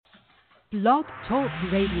Blog Talk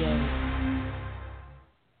Radio.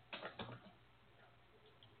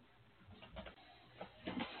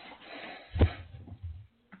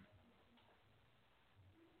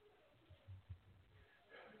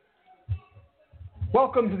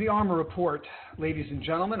 Welcome to the ARMOR Report, ladies and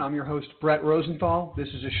gentlemen. I'm your host, Brett Rosenthal. This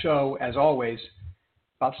is a show, as always,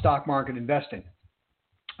 about stock market investing.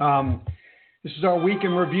 This is our week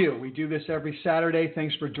in review. We do this every Saturday.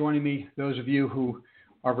 Thanks for joining me, those of you who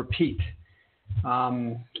are repeat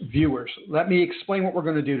viewers. Let me explain what we're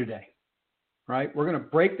going to do today. Right? We're going to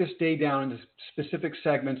break this day down into specific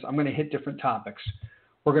segments. I'm going to hit different topics.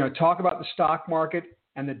 We're going to talk about the stock market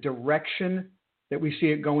and the direction that we see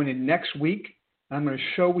it going in next week. And I'm going to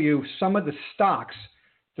show you some of the stocks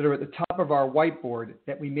that are at the top of our whiteboard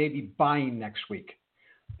that we may be buying next week.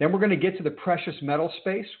 Then we're going to get to the precious metal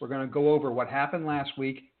space. We're going to go over what happened last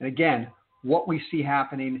week and, again, what we see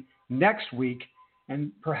happening next week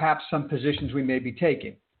and perhaps some positions we may be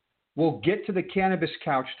taking. We'll get to the cannabis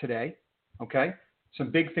couch today, okay?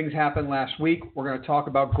 Some big things happened last week. We're going to talk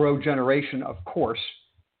about GrowGeneration, of course.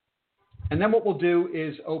 And then what we'll do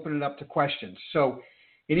is open it up to questions. So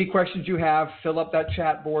any questions you have, fill up that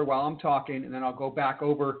chat board while I'm talking, and then I'll go back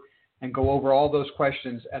over and go over all those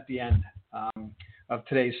questions at the end of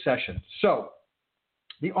today's session. So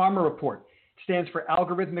the ARMOR Report stands for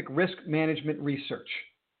Algorithmic Risk Management Research.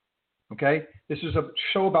 Okay? This is a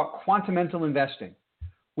show about quantamental investing.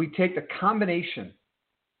 We take the combination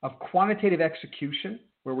of quantitative execution,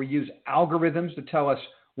 where we use algorithms to tell us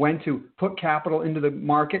when to put capital into the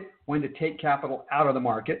market, when to take capital out of the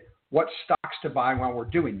market, what stocks to buy while we're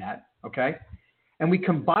doing that, okay? And we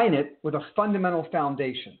combine it with a fundamental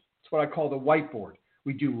foundation. It's what I call the whiteboard.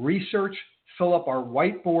 We do research, fill up our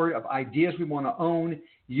whiteboard of ideas we want to own,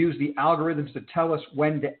 use the algorithms to tell us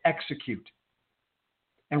when to execute.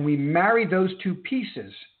 And we marry those two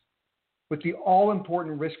pieces with the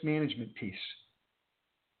all-important risk management piece,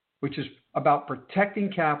 which is about protecting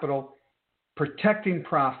capital, protecting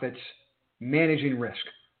profits, managing risk.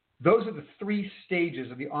 Those are the three stages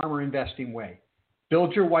of the ARMOR investing way.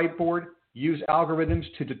 Build your whiteboard, use algorithms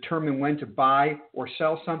to determine when to buy or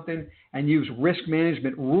sell something, and use risk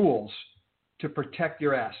management rules to protect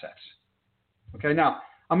your assets. Okay, now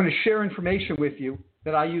I'm going to share information with you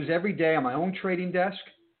that I use every day on my own trading desk.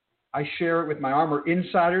 I share it with my ARMOR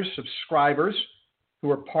Insiders subscribers who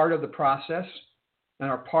are part of the process and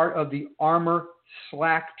are part of the ARMOR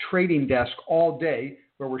Slack trading desk all day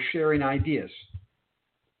where we're sharing ideas.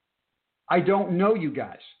 I don't know you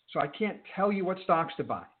guys, so I can't tell you what stocks to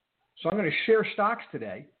buy. So I'm going to share stocks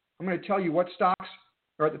today. I'm going to tell you what stocks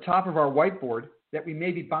are at the top of our whiteboard that we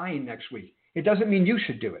may be buying next week. It doesn't mean you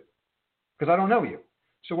should do it because I don't know you.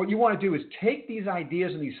 So what you want to do is take these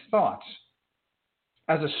ideas and these thoughts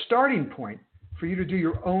as a starting point for you to do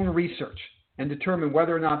your own research and determine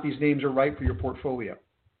whether or not these names are right for your portfolio.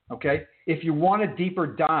 Okay? If you want a deeper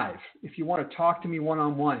dive, if you want to talk to me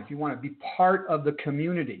one-on-one, if you want to be part of the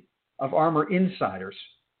community of ARMOR Insiders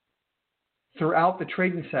throughout the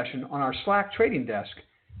trading session on our Slack trading desk,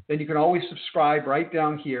 then you can always subscribe right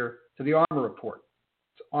down here to the ARMOR Report.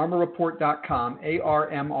 It's armorreport.com,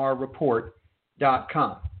 ARMR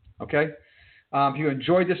report.com. Okay? If you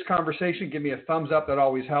enjoyed this conversation, give me a thumbs up. That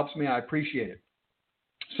always helps me. I appreciate it.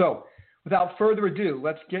 So without further ado,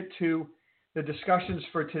 let's get to the discussions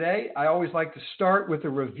for today. I always like to start with a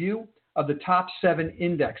review of the top 7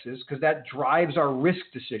 indexes because that drives our risk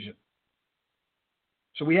decision.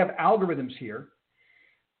 So we have algorithms here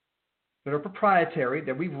that are proprietary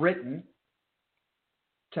that we've written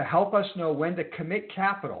to help us know when to commit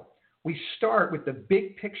capital. We start with the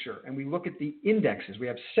big picture and we look at the indexes. We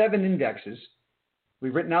have 7 indexes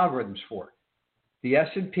we've written algorithms for. The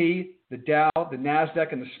S&P, the Dow, the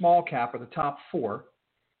NASDAQ, and the small cap are the top 4.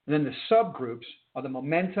 And then the subgroups are the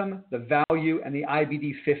momentum, the value, and the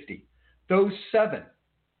IBD 50. Those 7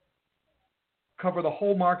 cover the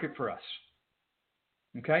whole market for us.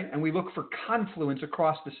 Okay? And we look for confluence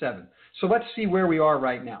across the 7. So let's see where we are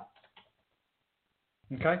right now.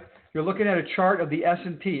 Okay? You're looking at a chart of the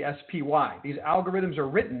S&P, SPY. These algorithms are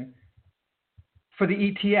written for the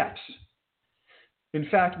ETFs. In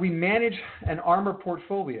fact, we manage an ARMOR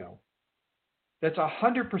portfolio that's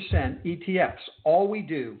 100% ETFs. All we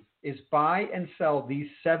do is buy and sell these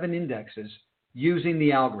 7 indexes using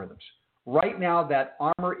the algorithms. Right now, that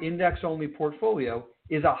ARMOR index-only portfolio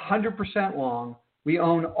is 100% long. We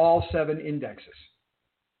own all 7 indexes.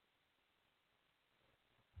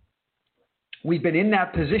 We've been in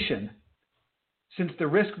that position since the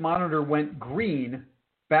risk monitor went green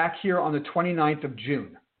back here on the 29th of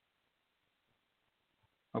June.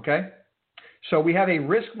 Okay? So we have a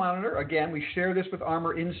risk monitor. Again, we share this with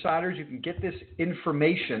ARMOR insiders. You can get this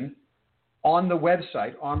information on the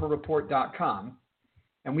website, armorreport.com,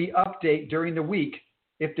 and we update during the week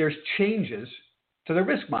if there's changes to the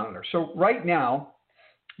risk monitor. So right now,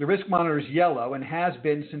 the risk monitor is yellow and has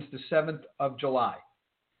been since the 7th of July.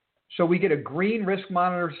 So we get a green risk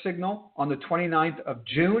monitor signal on the 29th of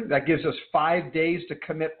June. That gives us 5 days to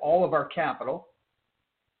commit all of our capital.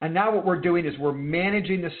 And now what we're doing is we're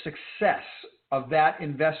managing the success of that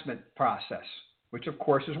investment process, which of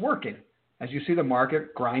course is working, as you see the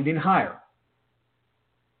market grinding higher.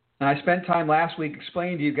 And I spent time last week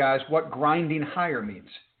explaining to you guys what grinding higher means.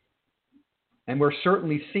 And we're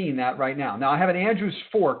certainly seeing that right now. Now I have an Andrews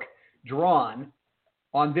fork drawn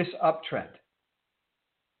on this uptrend.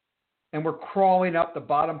 And we're crawling up the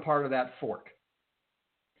bottom part of that fork.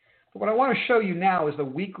 But what I want to show you now is the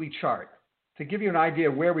weekly chart to give you an idea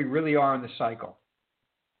of where we really are in the cycle.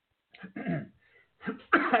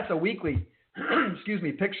 That's a weekly,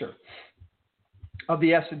 picture of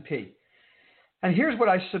the S&P. And here's what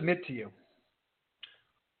I submit to you.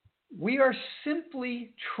 We are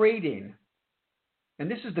simply trading,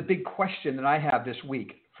 and this is the big question that I have this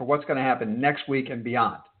week for what's going to happen next week and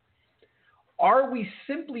beyond. Are we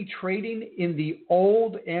simply trading in the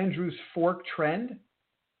old Andrews fork trend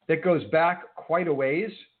that goes back quite a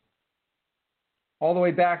ways, all the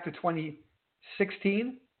way back to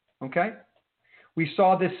 2016, okay? We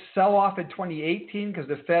saw this sell-off in 2018 because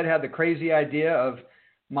the Fed had the crazy idea of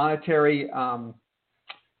monetary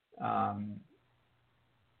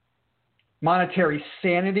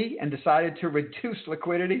sanity and decided to reduce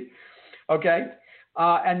liquidity, okay?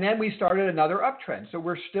 And then we started another uptrend. So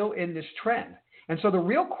we're still in this trend. And so the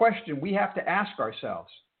real question we have to ask ourselves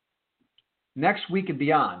next week and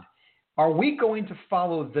beyond, are we going to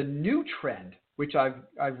follow the new trend, which I've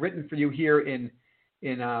written for you here in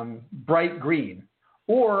bright green,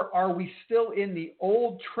 or are we still in the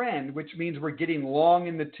old trend, which means we're getting long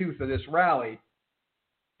in the tooth of this rally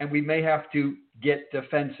and we may have to get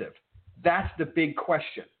defensive? That's the big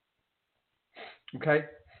question. Okay?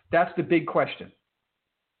 That's the big question.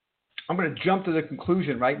 I'm going to jump to the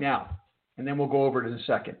conclusion right now, and then we'll go over it in a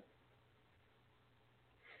second.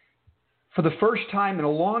 For the first time in a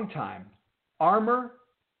long time, ARMOR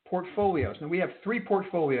portfolios. Now, we have 3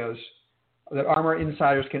 portfolios that ARMOR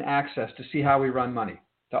insiders can access to see how we run money.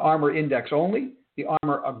 The ARMOR Index Only, the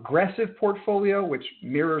ARMOR Aggressive portfolio, which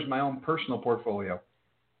mirrors my own personal portfolio,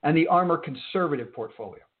 and the ARMOR Conservative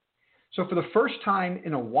portfolio. So for the first time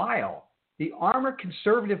in a while, the ARMOR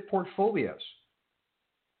Conservative portfolios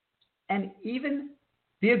and even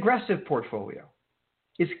the aggressive portfolio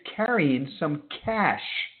is carrying some cash.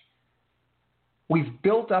 We've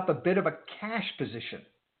built up a bit of a cash position.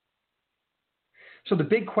 So the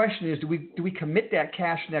big question is, do we commit that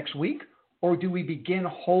cash next week, or do we begin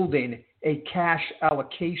holding a cash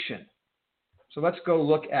allocation? So let's go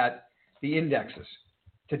look at the indexes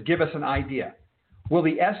to give us an idea. Will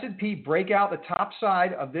the S&P break out the top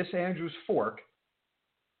side of this Andrews fork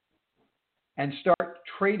and start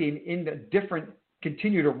trading in the different,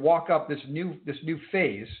 continue to walk up this new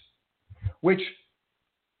phase, which,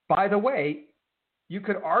 by the way, you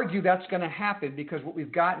could argue that's going to happen because what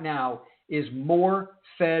we've got now is more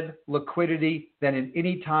Fed liquidity than in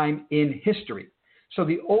any time in history. So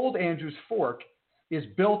the old Andrews fork is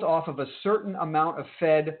built off of a certain amount of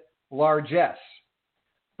Fed largesse.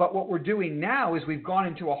 But what we're doing now is we've gone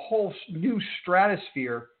into a whole new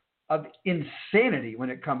stratosphere of insanity when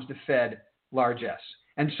it comes to Fed largesse.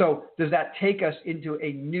 And so does that take us into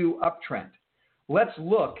a new uptrend? Let's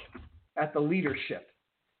look at the leadership.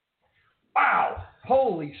 Wow,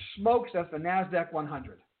 holy smokes, that's the NASDAQ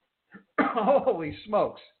 100. Holy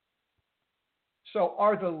smokes. So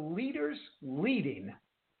are the leaders leading,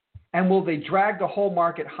 and will they drag the whole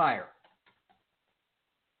market higher?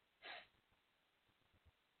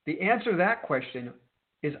 The answer to that question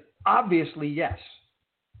is obviously yes.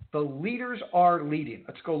 The leaders are leading.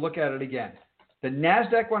 Let's go look at it again. The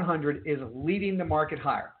NASDAQ 100 is leading the market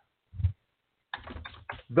higher.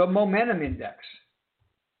 The momentum index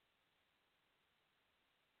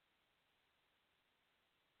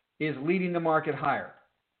is leading the market higher.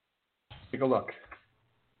 Take a look.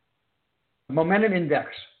 The momentum index,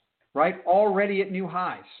 right? Already at new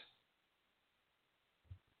highs.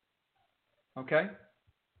 Okay?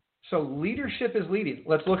 So leadership is leading.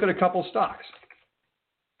 Let's look at a couple stocks.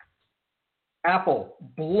 Apple,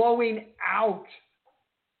 blowing out,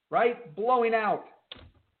 right? Blowing out.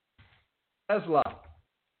 Tesla,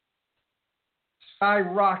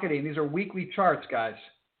 skyrocketing. These are weekly charts, guys.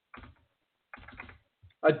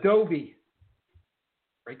 Adobe,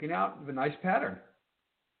 breaking out with a nice pattern.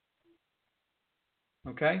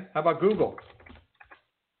 Okay, how about Google?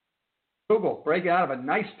 Google breaking out of a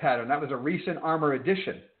nice pattern. That was a recent Armour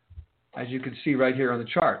addition, as you can see right here on the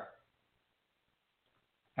chart.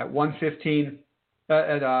 At 115,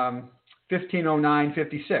 at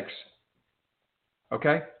 1509.56.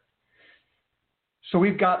 Okay, so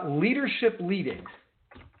we've got leadership leading,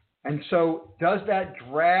 and so does that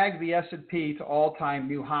drag the S&P to all-time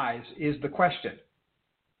new highs? Is the question.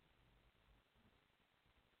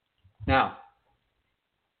 Now,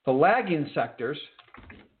 the lagging sectors,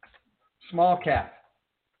 small cap,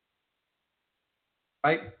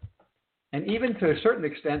 right? And even to a certain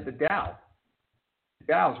extent, the Dow. The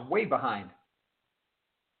Dow is way behind.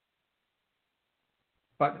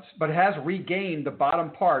 But has regained the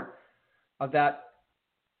bottom part of that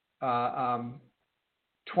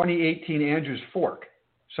 2018 Andrews fork.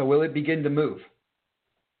 So will it begin to move?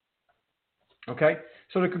 Okay?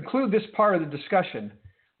 So to conclude this part of the discussion,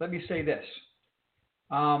 let me say this.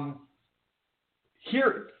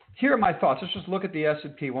 Here are my thoughts. Let's just look at the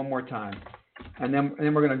S&P one more time. And then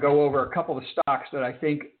we're going to go over a couple of stocks that I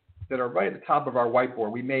think that are right at the top of our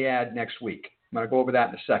whiteboard. We may add next week. I'm going to go over that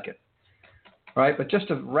in a second. All right, but just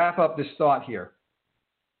to wrap up this thought here.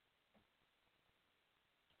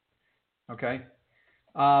 Okay.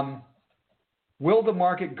 Will the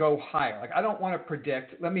market go higher? Like, I don't want to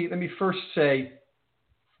predict. Let me first say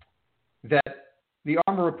that the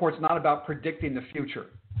Armour report's not about predicting the future.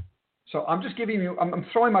 So I'm just giving you, I'm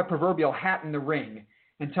throwing my proverbial hat in the ring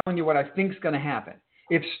and telling you what I think is going to happen.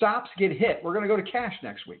 If stops get hit, we're going to go to cash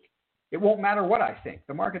next week. It won't matter what I think.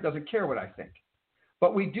 The market doesn't care what I think.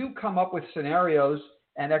 But we do come up with scenarios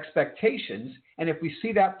and expectations, and if we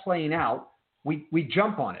see that playing out, we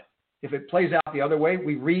jump on it. If it plays out the other way,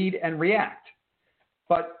 we read and react.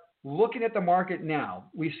 But looking at the market now,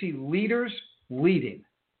 we see leaders leading.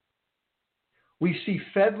 We see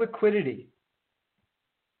Fed liquidity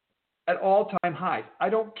at all-time highs. I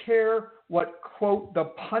don't care what, quote, the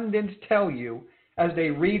pundits tell you as they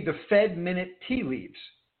read the Fed minute tea leaves.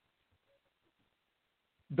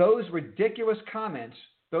 Those ridiculous comments,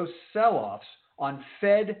 those sell-offs on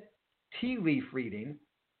Fed tea leaf reading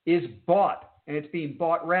is bought, and it's being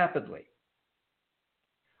bought rapidly.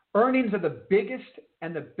 Earnings of the biggest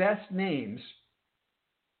and the best names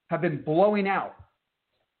have been blowing out.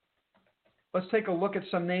 Let's take a look at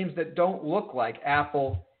some names that don't look like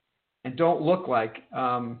Apple and don't look like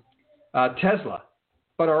Tesla,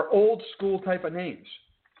 but are old school type of names.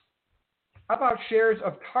 How about shares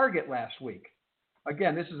of Target last week?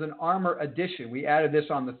 Again, this is an Armour addition. We added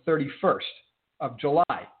this on the 31st of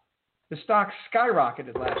July. The stock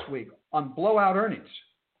skyrocketed last week on blowout earnings.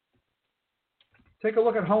 Take a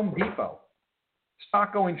look at Home Depot.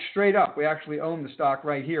 Stock going straight up. We actually own the stock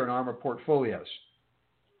right here in Armour portfolios.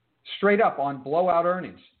 Straight up on blowout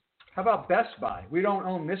earnings. How about Best Buy? We don't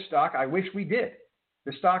own this stock. I wish we did.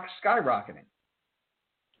 The stock's skyrocketing.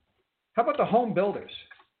 How about the home builders?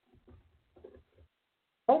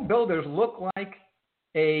 Home builders look like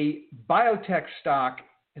a biotech stock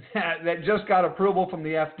that just got approval from the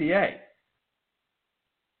FDA.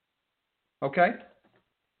 Okay?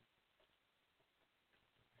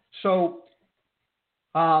 So,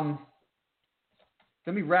 let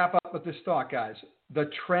me wrap up with this thought, guys. The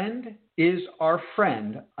trend is our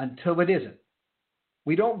friend until it isn't.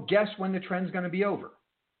 We don't guess when the trend's going to be over.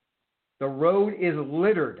 The road is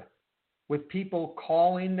littered with people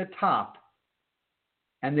calling the top,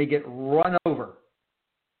 and they get run over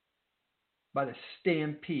by the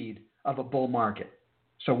stampede of a bull market.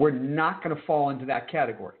 So we're not going to fall into that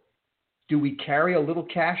category. Do we carry a little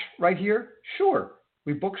cash right here? Sure.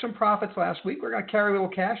 We booked some profits last week. We're going to carry a little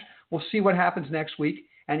cash. We'll see what happens next week.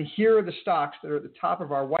 And here are the stocks that are at the top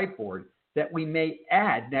of our whiteboard that we may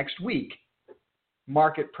add next week,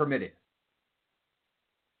 market permitting.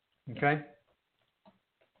 Okay?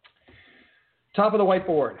 Top of the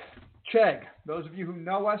whiteboard, Chegg. Those of you who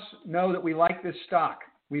know us know that we like this stock.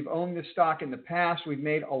 We've owned this stock in the past. We've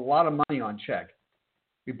made a lot of money on Chegg.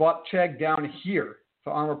 We bought Chegg down here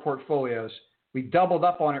for Armour portfolios. We doubled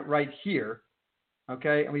up on it right here,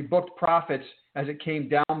 okay? And we booked profits as it came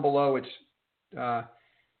down below its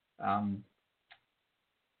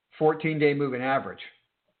 14-day moving average.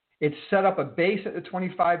 It set up a base at the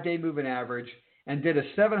 25-day moving average and did a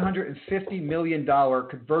 $750 million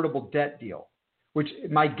convertible debt deal, which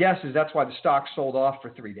my guess is that's why the stock sold off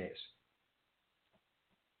for 3 days.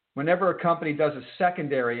 Whenever a company does a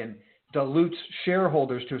secondary and dilutes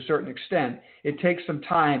shareholders to a certain extent, it takes some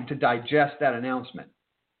time to digest that announcement.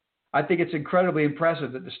 I think it's incredibly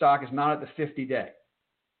impressive that the stock is not at the 50-day.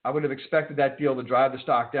 I would have expected that deal to drive the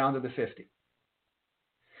stock down to the 50.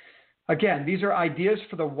 Again, these are ideas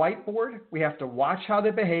for the whiteboard. We have to watch how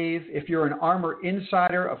they behave. If you're an Armor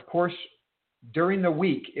insider, of course, during the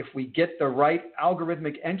week, if we get the right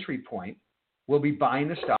algorithmic entry point, we'll be buying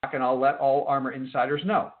the stock, and I'll let all Armor insiders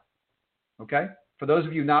know. Okay? For those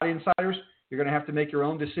of you not insiders, you're going to have to make your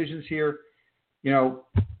own decisions here. You know,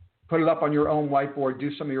 put it up on your own whiteboard,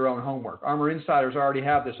 do some of your own homework. Armor insiders already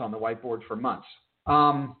have this on the whiteboard for months.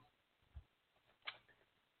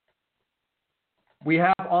 We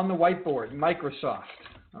have on the whiteboard Microsoft,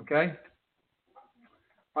 okay?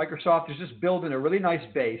 Microsoft is just building a really nice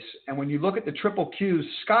base, and when you look at the triple Qs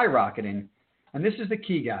skyrocketing, and this is the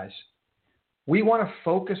key, guys, we want to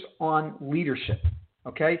focus on leadership,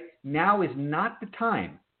 okay? Now is not the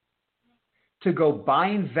time to go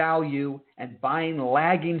buying value and buying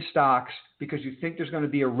lagging stocks because you think there's going to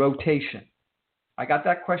be a rotation. I got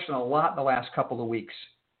that question a lot the last couple of weeks.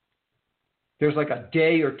 There's like a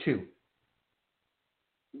day or two.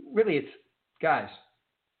 Really, it's, guys,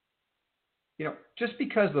 you know, just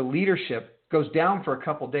because the leadership goes down for a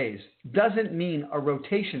couple days doesn't mean a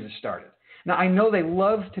rotation has started. Now, I know they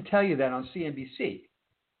love to tell you that on CNBC,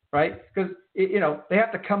 right? Because, you know, they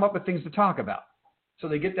have to come up with things to talk about. So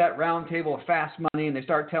they get that round table of fast money and they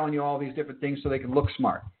start telling you all these different things so they can look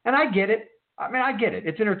smart. And I get it. I mean, I get it.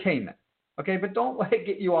 It's entertainment. Okay, but don't let it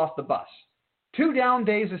get you off the bus. 2 down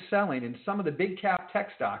days of selling in some of the big cap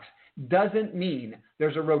tech stocks doesn't mean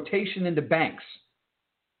there's a rotation into banks.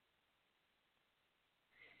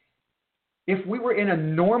 If we were in a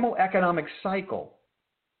normal economic cycle,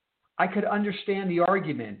 I could understand the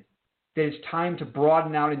argument that it's time to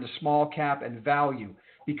broaden out into small cap and value,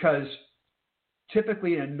 because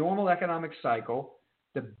typically in a normal economic cycle,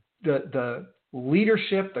 the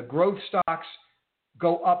leadership, the growth stocks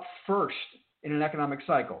go up first in an economic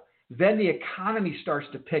cycle. Then the economy starts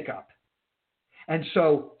to pick up. And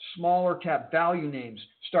so smaller cap value names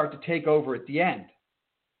start to take over at the end.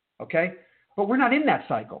 Okay? But we're not in that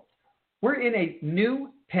cycle. We're in a new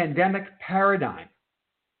pandemic paradigm.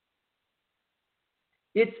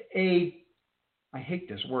 It's I hate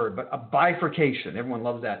this word, but a bifurcation. Everyone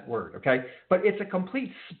loves that word, okay? But it's a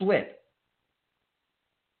complete split,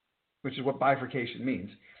 which is what bifurcation means,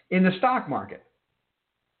 in the stock market.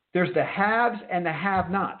 There's the haves and the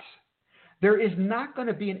have-nots. There is not going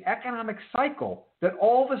to be an economic cycle that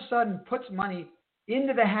all of a sudden puts money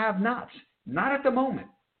into the have-nots. Not at the moment.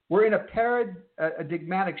 We're in a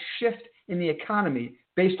paradigmatic shift in the economy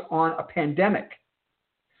based on a pandemic.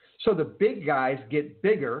 So the big guys get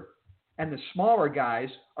bigger and the smaller guys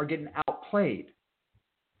are getting outplayed.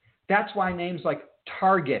 That's why names like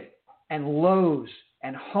Target and Lowe's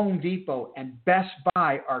and Home Depot and Best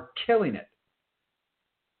Buy are killing it.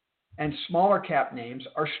 And smaller cap names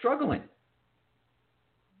are struggling.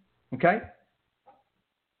 Okay?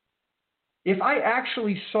 If I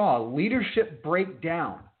actually saw leadership break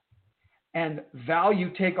down and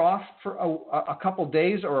value take off for a couple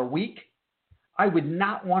days or a week, I would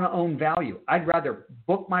not want to own value. I'd rather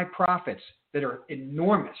book my profits that are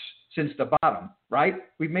enormous since the bottom, right?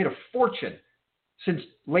 We've made a fortune since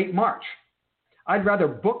late March. I'd rather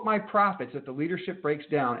book my profits if the leadership breaks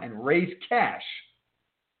down and raise cash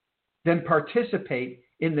than participate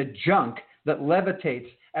in the junk that levitates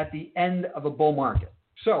at the end of a bull market.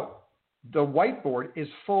 So the whiteboard is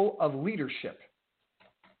full of leadership.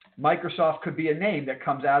 Microsoft could be a name that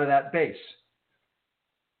comes out of that base.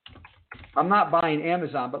 I'm not buying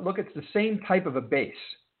Amazon, but look, it's the same type of a base,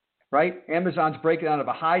 right? Amazon's breaking out of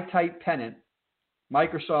a high, tight pennant.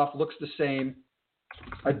 Microsoft looks the same.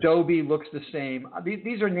 Adobe looks the same.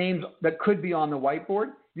 These are names that could be on the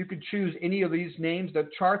whiteboard. You could choose any of these names. The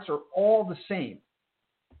charts are all the same.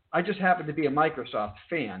 I just happen to be a Microsoft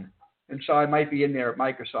fan, and so I might be in there at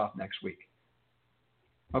Microsoft next week.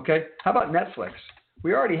 Okay? How about Netflix?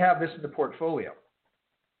 We already have this in the portfolio.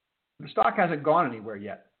 The stock hasn't gone anywhere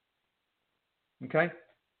yet. Okay?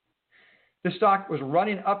 The stock was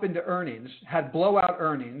running up into earnings, had blowout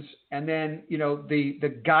earnings, and then, you know,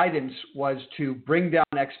 the guidance was to bring down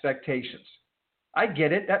expectations. I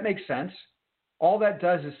get it. That makes sense. All that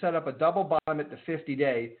does is set up a double bottom at the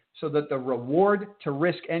 50-day so that the reward to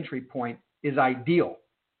risk entry point is ideal.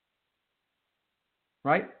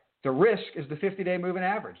 Right? The risk is the 50-day moving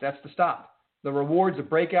average. That's the stop. The reward's a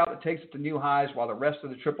breakout that takes it to new highs while the rest of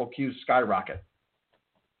the triple Qs skyrocket.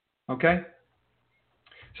 Okay?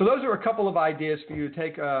 So those are a couple of ideas for you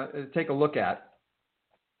to take a look at.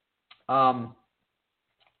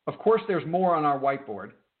 Of course, there's more on our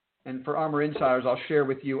whiteboard. And for Armor Insiders, I'll share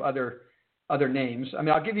with you other names. I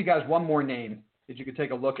mean, I'll give you guys one more name that you could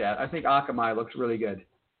take a look at. I think Akamai looks really good,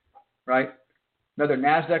 right? Another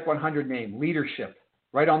NASDAQ 100 name, leadership,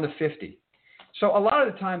 right on the 50. So a lot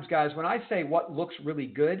of the times, guys, when I say what looks really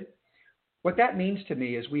good, what that means to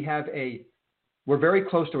me is we're very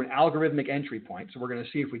close to an algorithmic entry point. So we're going to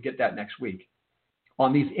see if we get that next week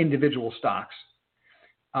on these individual stocks.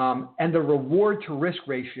 And the reward to risk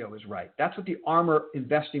ratio is right. That's what the ARMOR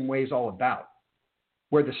investing way is all about.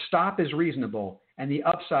 Where the stop is reasonable and the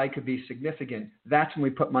upside could be significant, that's when we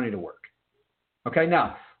put money to work. Okay,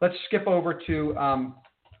 now let's skip over to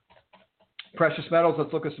precious metals.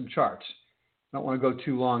 Let's look at some charts. I don't want to go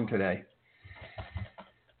too long today.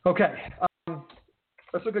 Okay,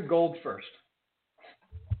 let's look at gold first.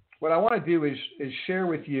 What I want to do is share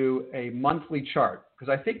with you a monthly chart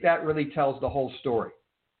because I think that really tells the whole story.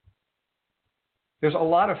 There's a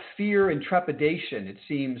lot of fear and trepidation, it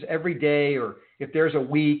seems, every day, or if there's a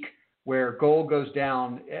week where gold goes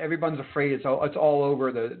down, everyone's afraid it's all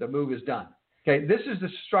over, the move is done. Okay, this is the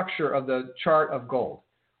structure of the chart of gold.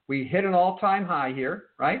 We hit an all-time high here,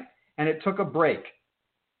 right? And it took a break.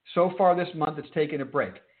 So far this month, it's taken a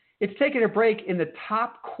break. It's taken a break in the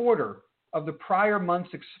top quarter of the prior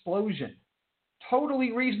month's explosion.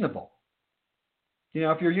 Totally reasonable. You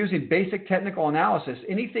know, if you're using basic technical analysis,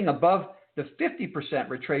 anything above the 50%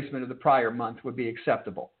 retracement of the prior month would be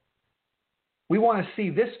acceptable. We want to see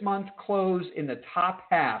this month close in the top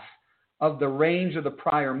half of the range of the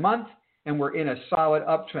prior month, and we're in a solid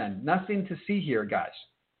uptrend. Nothing to see here, guys.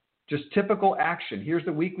 Just typical action. Here's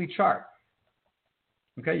the weekly chart.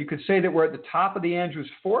 Okay, you could say that we're at the top of the Andrews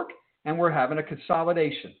Fork, and we're having a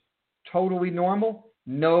consolidation. Totally normal.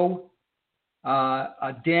 No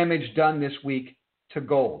damage done this week to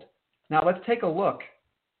gold. Now let's take a look.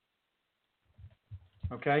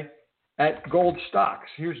 Okay, at gold stocks.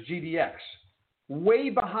 Here's GDX. Way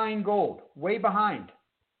behind gold. Way behind.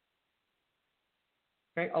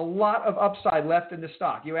 Okay, a lot of upside left in the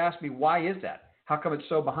stock. You ask me, why is that? How come it's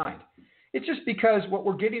so behind? It's just because what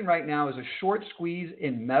we're getting right now is a short squeeze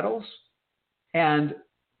in metals, and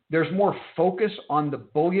there's more focus on the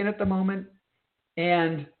bullion at the moment,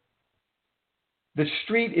 and the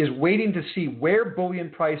street is waiting to see where bullion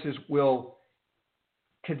prices will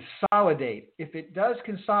consolidate. If it does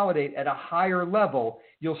consolidate at a higher level,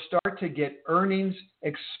 you'll start to get earnings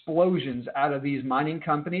explosions out of these mining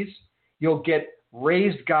companies. You'll get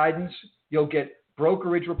raised guidance. You'll get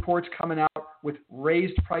brokerage reports coming out with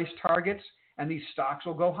raised price targets, and these stocks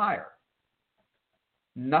will go higher.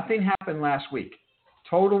 Nothing happened last week.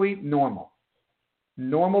 Totally normal.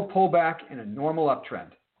 Normal pullback in a normal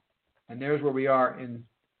uptrend. And there's where we are in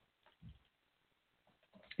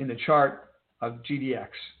the chart of GDX.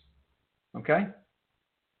 Okay?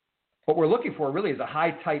 What we're looking for really is a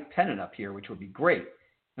high tight pennant up here, which would be great.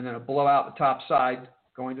 And then a blowout the top side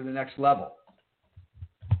going to the next level.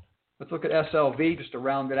 Let's look at SLV just to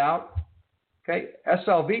round it out. Okay,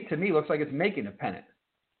 SLV to me looks like it's making a pennant.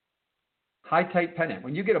 High tight pennant.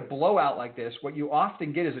 When you get a blowout like this, what you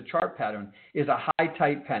often get as a chart pattern is a high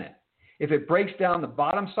tight pennant. If it breaks down the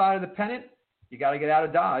bottom side of the pennant, you got to get out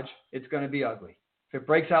of Dodge. It's going to be ugly. If it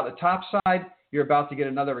breaks out the top side, you're about to get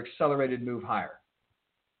another accelerated move higher.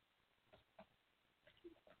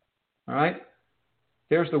 All right.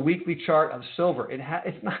 There's the weekly chart of silver.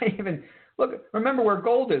 It's not even. Look, remember where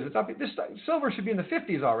gold is. It's up. This silver should be in the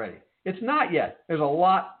 50s already. It's not yet. There's a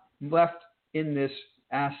lot left in this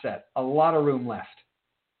asset. A lot of room left.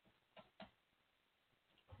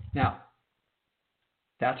 Now,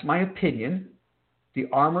 that's my opinion. The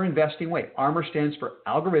ARMOR investing way. ARMOR stands for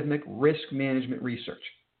Algorithmic Risk Management Research.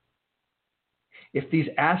 If these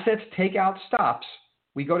assets take out stops,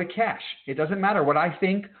 we go to cash. It doesn't matter what I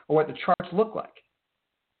think or what the charts look like.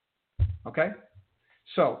 Okay?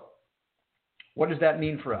 So, what does that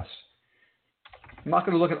mean for us? I'm not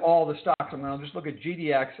going to look at all the stocks. I'm going to just look at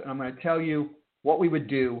GDX, and I'm going to tell you what we would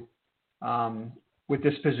do with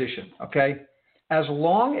this position. Okay? As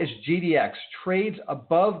long as GDX trades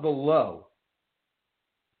above the low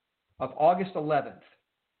of August 11th,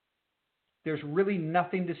 there's really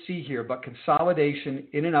nothing to see here but consolidation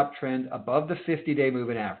in an uptrend above the 50-day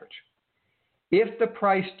moving average. If the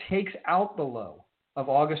price takes out the low of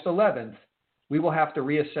August 11th, we will have to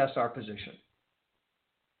reassess our position,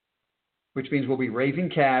 which means we'll be raising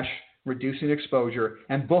cash, reducing exposure,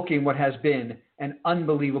 and booking what has been an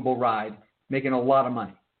unbelievable ride, making a lot of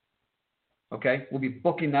money. Okay? We'll be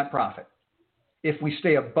booking that profit. If we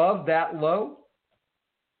stay above that low,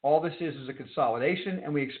 all this is a consolidation,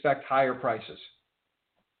 and we expect higher prices.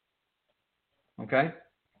 Okay?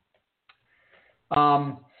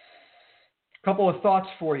 Couple of thoughts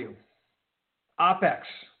for you. OPEX.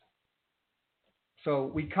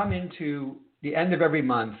 So we come into the end of every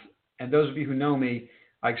month, and those of you who know me,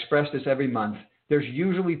 I express this every month. There's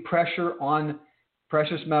usually pressure on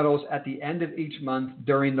precious metals at the end of each month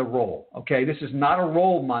during the roll. Okay, this is not a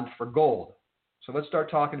roll month for gold. So let's start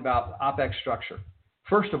talking about OPEX structure.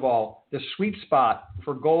 First of all, the sweet spot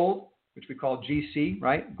for gold, which we call GC,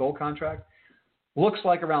 right, gold contract, looks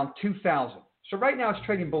like around 2,000. So right now it's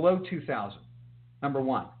trading below 2,000, number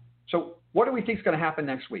one. So what do we think is going to happen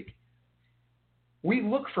next week? We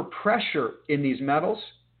look for pressure in these metals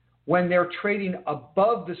when they're trading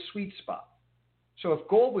above the sweet spot. So if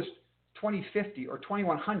gold was 2050 or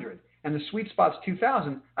 2100 and the sweet spot's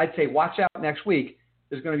 2000, I'd say watch out next week.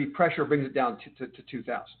 There's going to be pressure brings it down to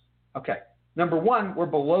 2000. Okay. Number one, we're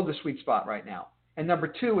below the sweet spot right now. And number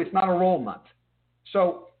two, it's not a roll month.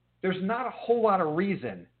 So there's not a whole lot of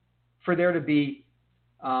reason for there to be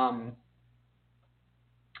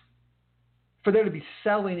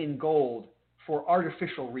selling in gold for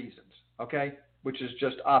artificial reasons, okay, which is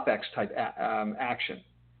just OPEX type action.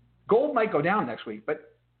 Gold might go down next week,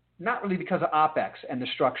 but not really because of OPEX and the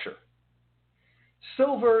structure.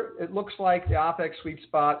 Silver, it looks like the OPEX sweet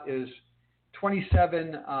spot is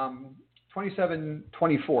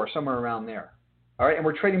 27.24, somewhere around there. All right, and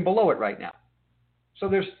we're trading below it right now. So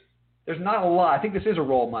there's not a lot. I think this is a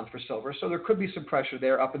roll month for silver, so there could be some pressure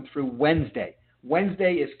there up and through Wednesday.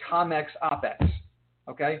 Wednesday is COMEX OPEX,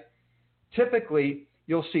 okay? Typically,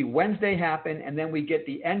 you'll see Wednesday happen, and then we get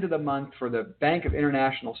the end of the month for the Bank of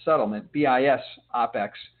International Settlement, BIS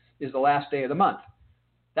OPEX, is the last day of the month.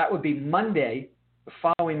 That would be Monday, the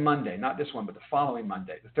following Monday, not this one, but the following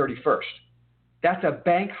Monday, the 31st. That's a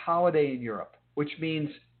bank holiday in Europe, which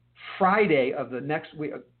means Friday of the next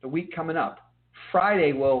week, the week coming up,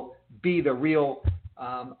 Friday will be the real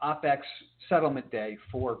OPEX settlement day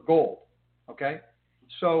for gold, okay?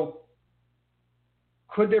 So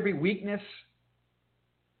could there be weakness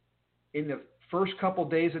in the first couple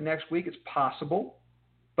days of next week? It's possible,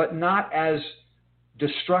 but not as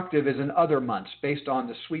destructive as in other months based on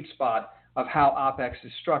the sweet spot of how OPEX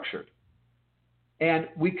is structured. And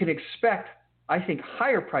we can expect, I think,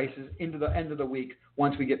 higher prices into the end of the week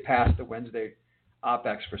once we get past the Wednesday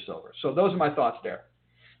OPEX for silver. So those are my thoughts there.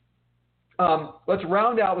 Let's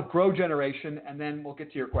round out with Grow Generation, and then we'll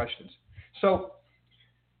get to your questions. So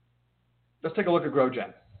let's take a look at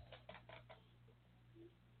GrowGen.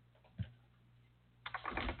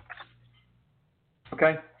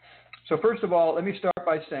 Okay, so first of all, let me start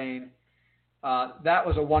by saying that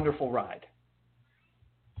was a wonderful ride.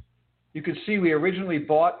 You can see we originally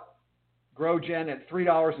bought GrowGen at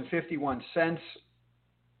 $3.51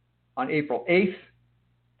 on April 8th.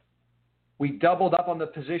 We doubled up on the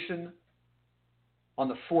position on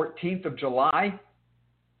the 14th of July.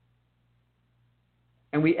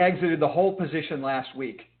 And we exited the whole position last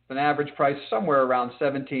week, an average price somewhere around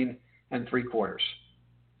 17 3/4.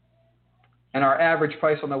 And our average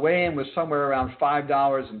price on the way in was somewhere around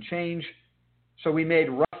 $5 and change. So we made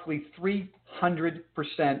roughly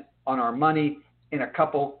 300% on our money in a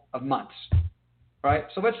couple of months. All right?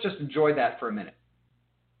 So let's just enjoy that for a minute.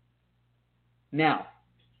 Now,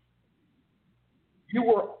 you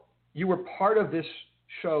were part of this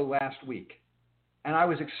show last week, and I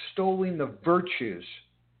was extolling the virtues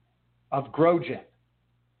of GrowGen.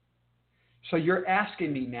 So you're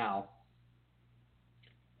asking me now,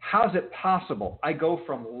 how is it possible I go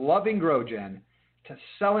from loving GrowGen to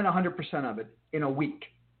selling 100% of it in a week?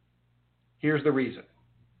 Here's the reason.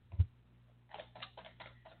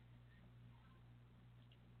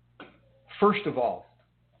 First of all,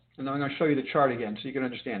 and I'm going to show you the chart again so you can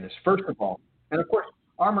understand this. First of all, and of course,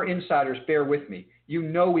 Armor Insiders, bear with me. You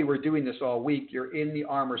know we were doing this all week. You're in the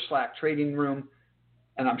Armor Slack trading room,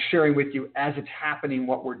 and I'm sharing with you as it's happening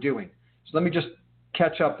what we're doing. So let me just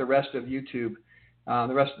catch up the rest of YouTube,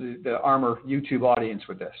 the rest of the Armor YouTube audience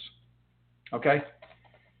with this. Okay?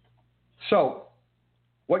 So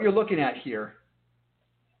what you're looking at here,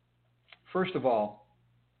 first of all,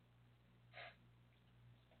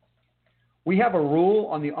 we have a rule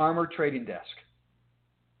on the Armor trading desk.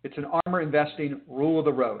 It's an Armor Investing rule of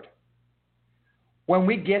the road. When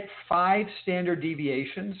we get 5 standard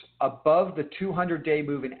deviations above the 200-day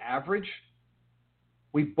moving average,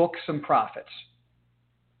 we book some profits.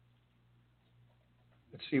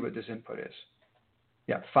 Let's see what this input is.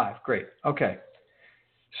 Yeah, 5. Great. Okay.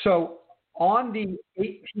 So on the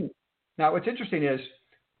 18th, now what's interesting is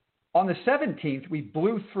on the 17th, we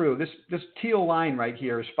blew through. This teal line right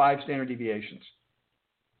here is 5 standard deviations.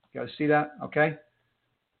 You guys see that? Okay.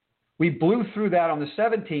 We blew through that on the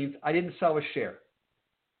 17th. I didn't sell a share.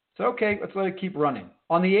 So, okay, let's let it keep running.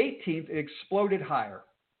 On the 18th, it exploded higher.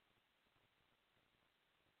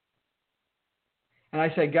 And I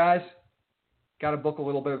said, guys, got to book a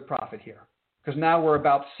little bit of profit here because now we're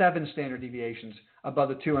about 7 standard deviations above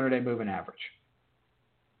the 200-day moving average.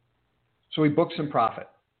 So we booked some profit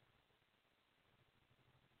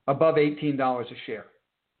above $18 a share.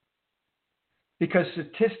 Because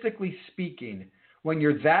statistically speaking, when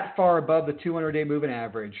you're that far above the 200-day moving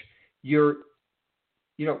average, even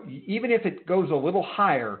if it goes a little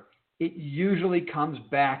higher, it usually comes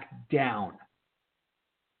back down.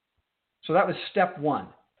 So that was step one.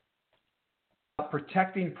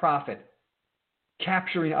 Protecting profit,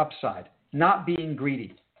 capturing upside, not being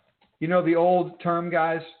greedy. You know the old term,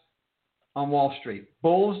 guys, on Wall Street: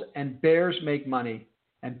 bulls and bears make money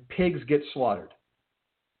and pigs get slaughtered.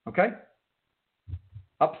 Okay?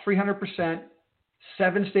 Up 300%,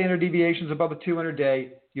 7 standard deviations above the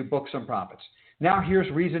 200-day, you book some profits. Now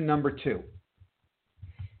here's reason number 2.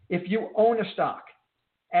 If you own a stock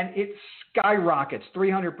and it skyrockets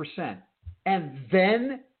 300%, and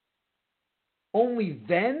then, only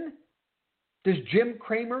then, does Jim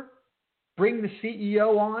Cramer bring the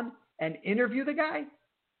CEO on and interview the guy?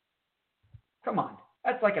 Come on.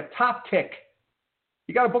 That's like a top tick.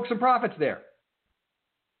 You got to book some profits there.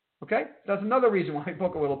 Okay? That's another reason why I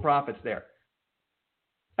book a little profits there.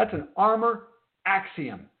 That's an Armour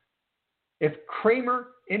axiom. If Cramer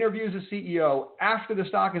interviews a CEO after the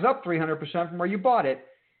stock is up 300% from where you bought it,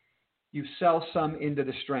 you sell some into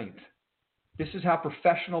the strength. This is how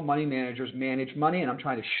professional money managers manage money, and I'm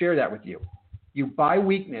trying to share that with you. You buy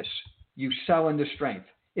weakness, you sell into strength.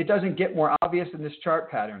 It doesn't get more obvious than this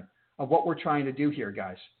chart pattern of what we're trying to do here,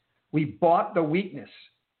 guys. We bought the weakness.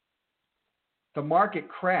 The market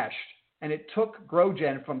crashed, and it took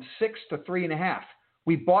GrowGen from 6 to 3.5.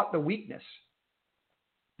 We bought the weakness.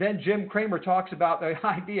 Then Jim Cramer talks about the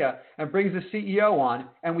idea and brings the CEO on,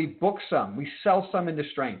 and we book some. We sell some into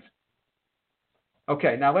strength.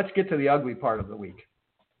 Okay, now let's get to the ugly part of the week.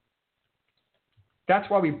 That's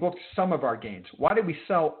why we booked some of our gains. Why did we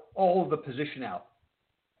sell all of the position out?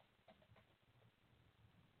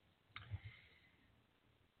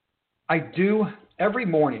 I do, every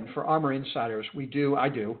morning for Armour Insiders, I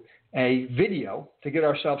do a video to get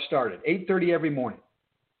ourselves started, 8:30 every morning.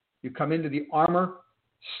 You come into the Armour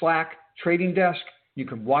Slack trading desk, you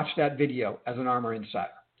can watch that video as an Armour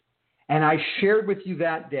Insider. And I shared with you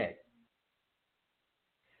that day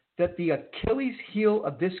that the Achilles heel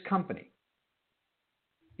of this company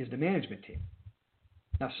is the management team.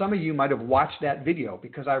 Now, some of you might have watched that video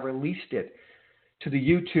because I released it to the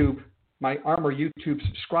YouTube, my Armour YouTube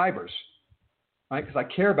subscribers, right? Because I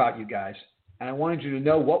care about you guys, and I wanted you to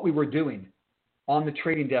know what we were doing on the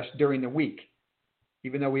trading desk during the week.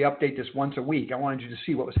 Even though we update this once a week, I wanted you to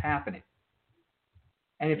see what was happening.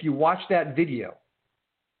 And if you watch that video,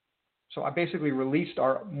 so I basically released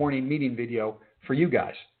our morning meeting video for you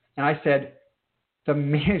guys. And I said, the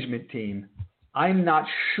management team, I'm not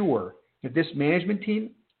sure that this management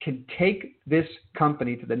team can take this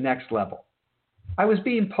company to the next level. I was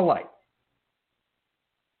being polite.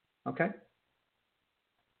 Okay?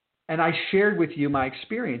 And I shared with you my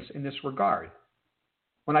experience in this regard.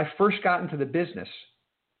 When I first got into the business,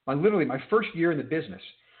 literally my first year in the business,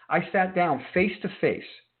 I sat down face to face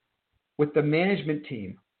with the management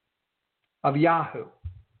team of Yahoo.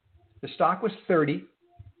 The stock was 30.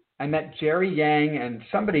 I met Jerry Yang, and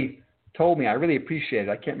somebody told me, I really appreciate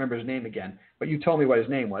it, I can't remember his name again, but you told me what his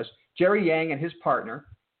name was. Jerry Yang and his partner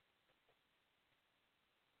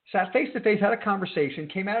sat face to face, had a conversation,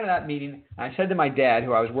 came out of that meeting, and I said to my dad,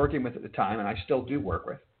 who I was working with at the time, and I still do work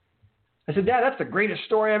with, I said, Dad, that's the greatest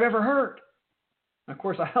story I've ever heard. And of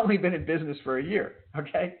course, I've only been in business for a year,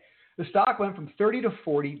 okay? The stock went from 30 to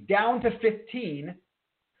 40 down to 15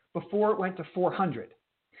 before it went to 400.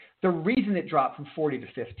 The reason it dropped from 40 to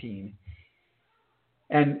 15,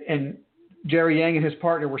 and Jerry Yang and his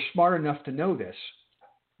partner were smart enough to know this,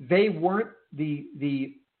 they weren't the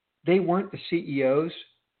CEOs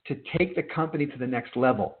to take the company to the next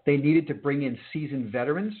level. They needed to bring in seasoned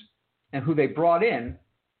veterans, and who they brought in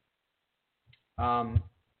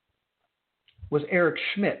was Eric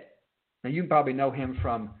Schmidt. Now, you probably know him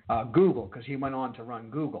from Google because he went on to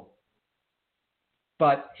run Google.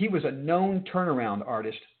 But he was a known turnaround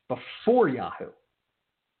artist before Yahoo.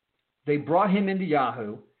 They brought him into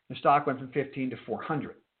Yahoo. The stock went from 15 to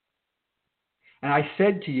 400. And I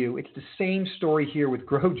said to you, it's the same story here with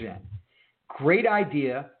GrowGen. Great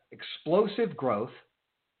idea, explosive growth.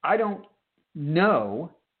 I don't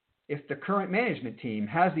know if the current management team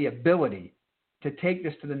has the ability to take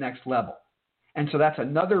this to the next level. And so that's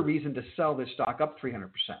another reason to sell this stock up 300%.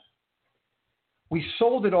 We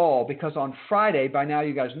sold it all because on Friday, by now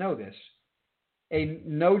you guys know this, a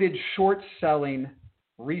noted short-selling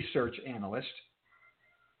research analyst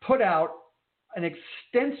put out an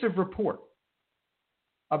extensive report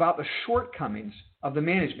about the shortcomings of the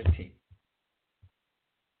management team.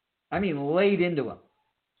 I mean, laid into them.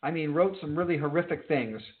 I mean, wrote some really horrific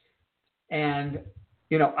things. And,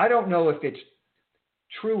 I don't know if it's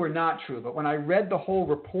true or not true, but when I read the whole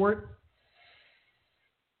report,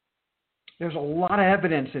 there's a lot of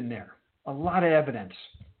evidence in there, a lot of evidence.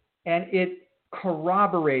 And it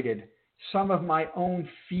corroborated some of my own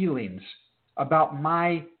feelings about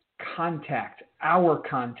my contact, our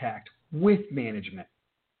contact with management.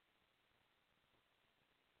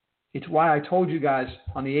 It's why I told you guys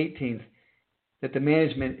on the 18th that the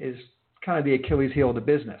management is kind of the Achilles heel of the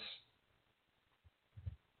business.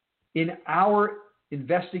 In our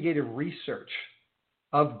investigative research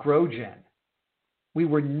of GrowGen, we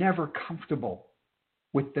were never comfortable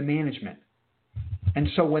with the management. And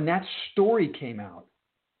so when that story came out,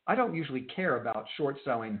 I don't usually care about short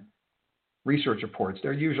selling research reports.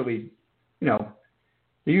 They're usually, they're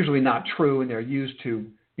usually not true, and they're used to,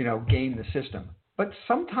 game the system. But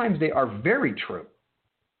sometimes they are very true.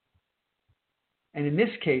 And in this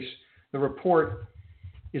case, the report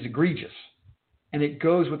is egregious. And it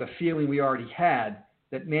goes with a feeling we already had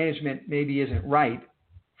that management maybe isn't right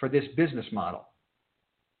for this business model.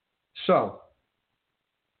 So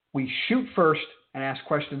we shoot first and ask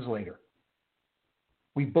questions later.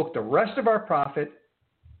 We book the rest of our profit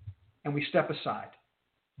and we step aside.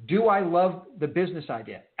 Do I love the business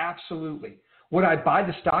idea? Absolutely. Would I buy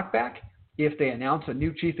the stock back if they announce a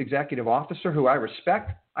new chief executive officer who I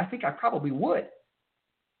respect? I think I probably would.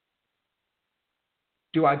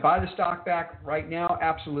 Do I buy the stock back right now?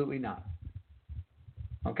 Absolutely not.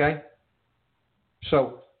 Okay?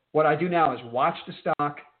 So what I do now is watch the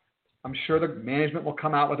stock. I'm sure the management will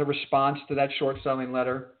come out with a response to that short selling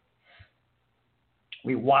letter.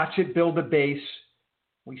 We watch it build a base.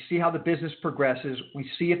 We see how the business progresses. We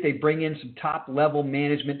see if they bring in some top level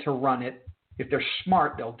management to run it. If they're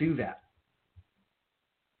smart, they'll do that.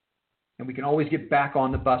 And we can always get back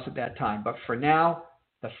on the bus at that time. But for now,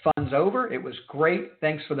 the fun's over. It was great.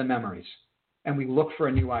 Thanks for the memories. And we look for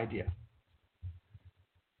a new idea.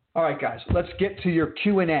 All right, guys, let's get to your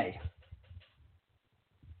Q&A.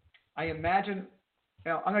 I imagine,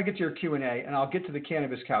 I'm going to get to your Q&A, and I'll get to the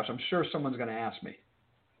cannabis couch. I'm sure someone's going to ask me.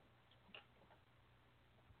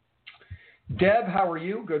 Deb, how are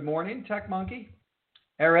you? Good morning, Tech Monkey.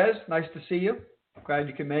 Erez, nice to see you. Glad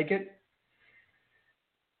you can make it.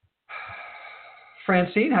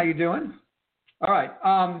 Francine, how you doing? All right.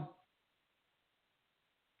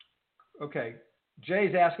 Okay.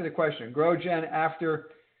 Jay's asking the question. GrowGen after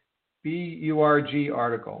BURG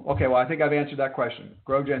article. Okay, well, I think I've answered that question.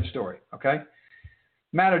 GrowGen story. Okay.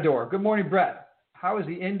 Matador. Good morning, Brett. How has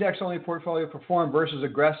the index-only portfolio performed versus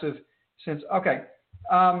aggressive since? Okay.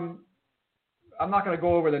 I'm not going to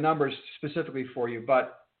go over the numbers specifically for you,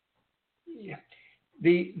 but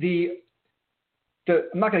I'm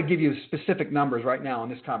not going to give you specific numbers right now in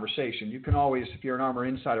this conversation. You can always, if you're an Armor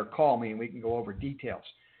Insider, call me and we can go over details.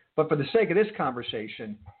 But for the sake of this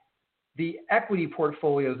conversation, the equity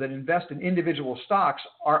portfolios that invest in individual stocks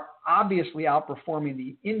are obviously outperforming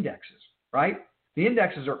the indexes, right? The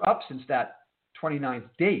indexes are up since that 29th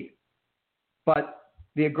date. But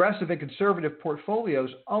the aggressive and conservative portfolios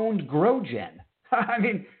owned GrowGen. I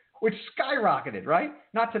mean, which skyrocketed, right?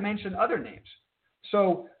 Not to mention other names.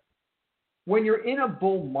 So when you're in a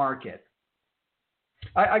bull market,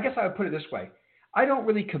 I guess I would put it this way. I don't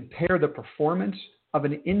really compare the performance of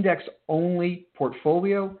an index-only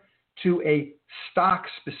portfolio to a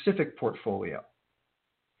stock-specific portfolio.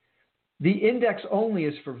 The index-only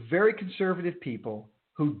is for very conservative people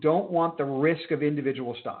who don't want the risk of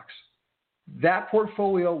individual stocks. That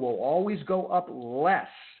portfolio will always go up less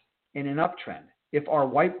in an uptrend if our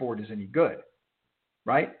whiteboard is any good,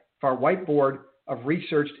 right? If our whiteboard of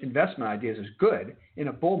researched investment ideas is good in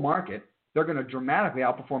a bull market, they're going to dramatically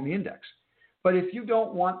outperform the index. But if you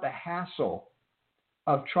don't want the hassle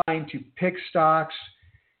of trying to pick stocks,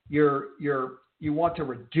 you want to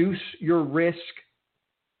reduce your risk,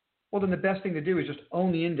 well, then the best thing to do is just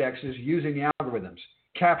own the indexes using the algorithms.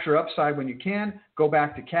 Capture upside when you can, go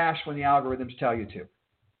back to cash when the algorithms tell you to.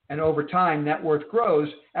 And over time, net worth grows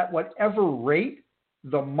at whatever rate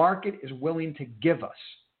the market is willing to give us.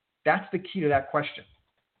 That's the key to that question.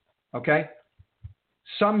 Okay?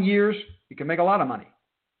 Some years, you can make a lot of money.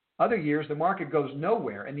 Other years, the market goes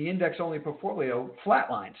nowhere and the index-only portfolio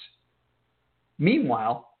flatlines.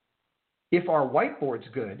 Meanwhile, if our whiteboard's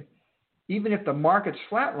good, even if the market's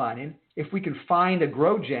flatlining, if we can find a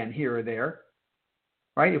GrowGen here or there,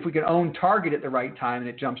 right? If we can own Target at the right time and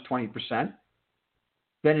it jumps 20%,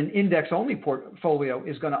 then an index-only portfolio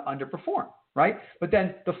is going to underperform, right? But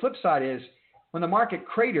then the flip side is when the market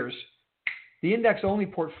craters, the index-only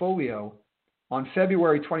portfolio on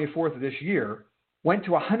February 24th of this year went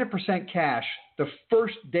to 100% cash the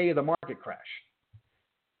first day of the market crash.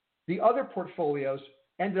 The other portfolios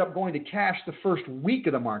ended up going to cash the first week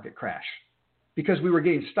of the market crash because we were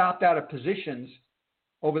getting stopped out of positions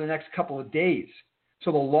over the next couple of days.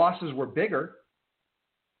 So the losses were bigger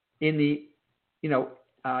in the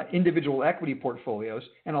individual equity portfolios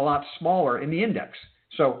and a lot smaller in the index.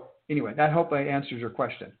 So anyway, I hope that answers your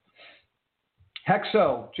question.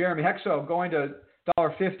 Hexo, Jeremy, Hexo going to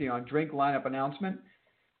 $1.50 on drink lineup announcement.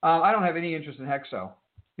 I don't have any interest in Hexo,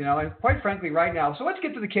 and quite frankly right now. So let's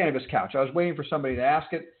get to the cannabis couch. I was waiting for somebody to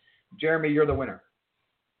ask it. Jeremy, you're the winner.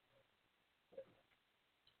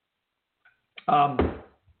 I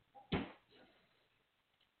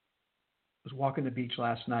was walking the beach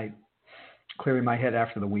last night, clearing my head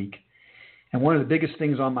after the week. And one of the biggest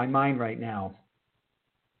things on my mind right now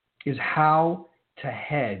is how to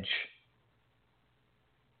hedge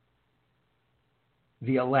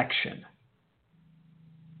the election.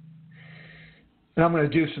 And I'm going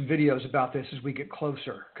to do some videos about this as we get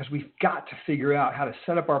closer, because we've got to figure out how to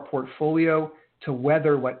set up our portfolio to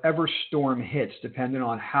weather whatever storm hits, depending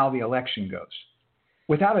on how the election goes.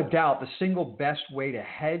 Without a doubt, the single best way to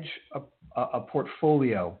hedge a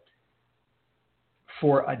portfolio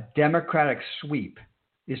for a Democratic sweep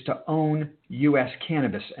is to own U.S.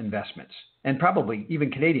 cannabis investments, and probably even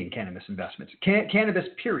Canadian cannabis investments. Cannabis,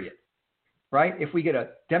 period. Right? If we get a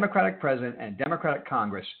Democratic president and a Democratic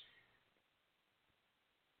Congress,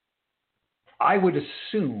 I would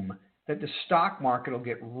assume that the stock market will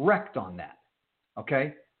get wrecked on that.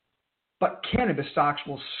 Okay? But cannabis stocks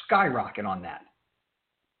will skyrocket on that.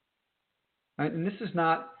 Right? And this is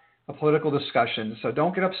not a political discussion, so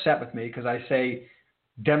don't get upset with me because I say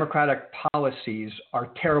Democratic policies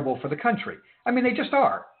are terrible for the country. I mean, they just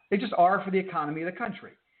are. They just are for the economy of the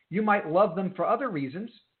country. You might love them for other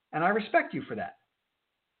reasons, and I respect you for that.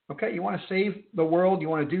 Okay? You want to save the world. You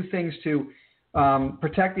want to do things to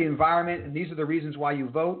protect the environment, and these are the reasons why you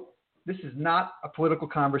vote. This is not a political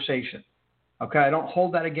conversation. Okay? I don't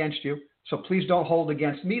hold that against you, so please don't hold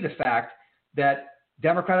against me the fact that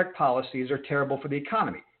Democratic policies are terrible for the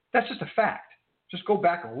economy. That's just a fact. Just go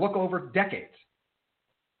back and look over decades.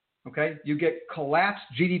 Okay? You get collapsed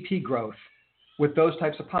GDP growth with those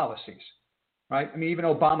types of policies. Right? I mean, even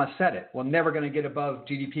Obama said it. We're never going to get above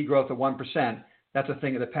GDP growth of 1%. That's a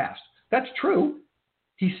thing of the past. That's true.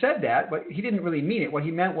 He said that, but he didn't really mean it. What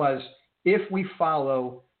he meant was, if we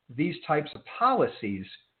follow these types of policies,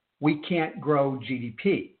 we can't grow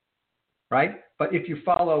GDP. Right? But if you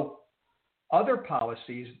follow other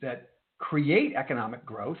policies that create economic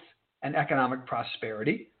growth and economic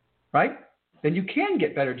prosperity, right, then you can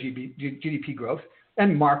get better GDP growth,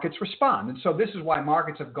 and markets respond. And so this is why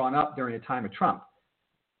markets have gone up during the time of Trump.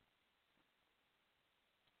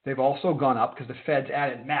 They've also gone up because the Fed's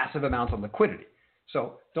added massive amounts of liquidity.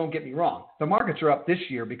 So don't get me wrong. The markets are up this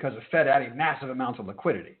year because the Fed adding massive amounts of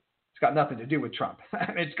liquidity. It's got nothing to do with Trump.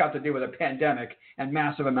 It's got to do with a pandemic and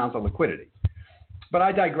massive amounts of liquidity. But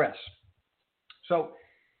I digress. So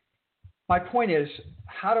my point is,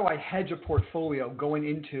 how do I hedge a portfolio going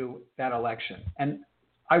into that election? And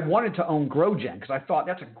I wanted to own GrowGen because I thought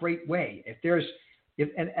that's a great way.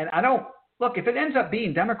 And I don't, look, if it ends up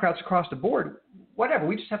being Democrats across the board, whatever,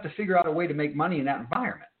 we just have to figure out a way to make money in that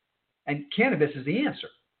environment. And cannabis is the answer.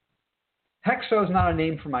 Hexo is not a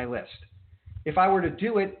name for my list. If I were to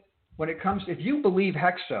do it, when it comes, if you believe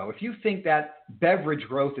Hexo, if you think that beverage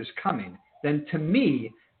growth is coming, then to me,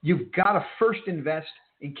 you've got to first invest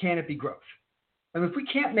in canopy growth. And if we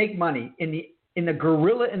can't make money in the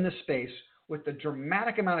gorilla in the space with the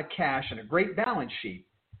dramatic amount of cash and a great balance sheet,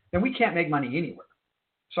 then we can't make money anywhere.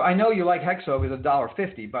 So I know you like Hexo with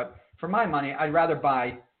 $1.50, but for my money, I'd rather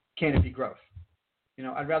buy canopy growth.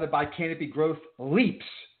 I'd rather buy canopy growth leaps,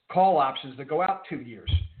 call options that go out 2 years.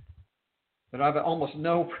 That have almost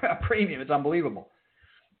no premium. It's unbelievable.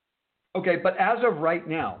 Okay, but as of right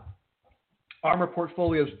now, ARMOR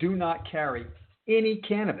portfolios do not carry any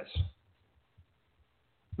cannabis.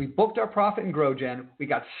 We booked our profit in GrowGen. We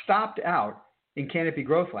got stopped out in canopy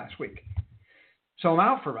growth last week. So I'm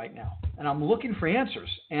out for right now, and I'm looking for answers.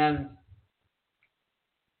 And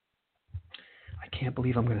I can't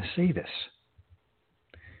believe I'm going to say this,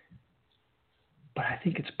 but I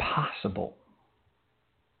think it's possible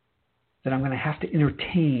that I'm going to have to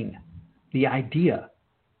entertain the idea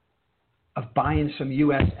of buying some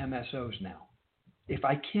U.S. MSOs now. If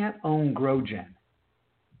I can't own GrowGen,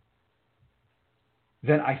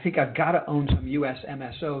 then I think I've got to own some U.S.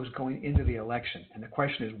 MSOs going into the election. And the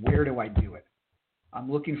question is, where do I do it?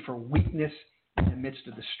 I'm looking for weakness in the midst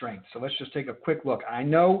of the strength. So let's just take a quick look. I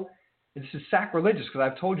know this is sacrilegious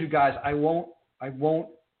because I've told you guys I won't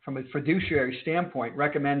from a fiduciary standpoint,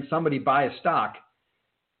 recommend somebody buy a stock.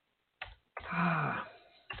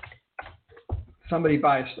 Somebody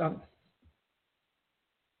buy a stock.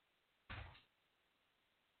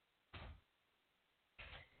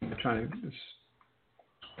 I'm trying to.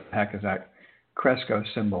 What the heck is that? Cresco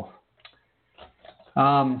symbol.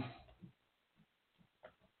 I'm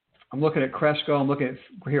looking at Cresco. I'm looking at,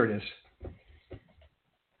 here it is.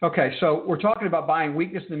 Okay, so we're talking about buying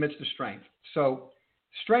weakness in the midst of strength. So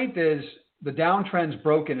strength is the downtrend's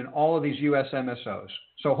broken in all of these U.S. MSOs.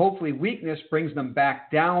 So hopefully weakness brings them back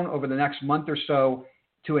down over the next month or so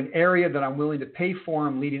to an area that I'm willing to pay for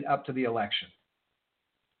them leading up to the election.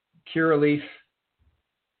 Curaleaf,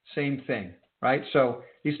 same thing, right? So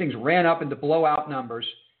these things ran up into blowout numbers.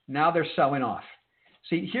 Now they're selling off.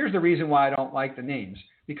 See, here's the reason why I don't like the names.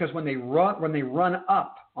 Because when they run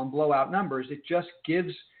up on blowout numbers, it just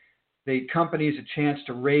gives the companies a chance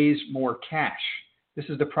to raise more cash. This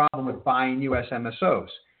is the problem with buying U.S. MSOs.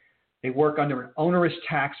 They work under an onerous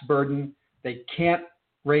tax burden. They can't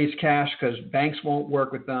raise cash because banks won't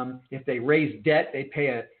work with them. If they raise debt, they pay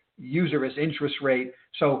a usurious interest rate.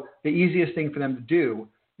 So the easiest thing for them to do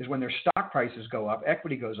is when their stock prices go up,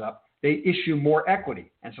 equity goes up, they issue more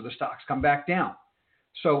equity. And so the stocks come back down.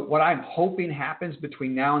 So what I'm hoping happens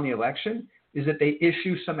between now and the election is that they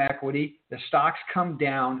issue some equity, the stocks come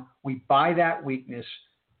down, we buy that weakness,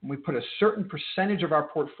 and we put a certain percentage of our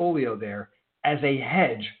portfolio there as a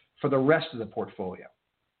hedge for the rest of the portfolio.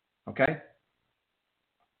 Okay?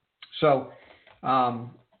 So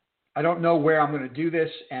I don't know where I'm going to do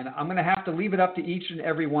this, and I'm going to have to leave it up to each and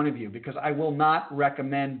every one of you because I will not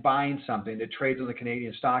recommend buying something that trades on the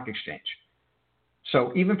Canadian Stock Exchange.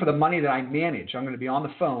 So even for the money that I manage, I'm going to be on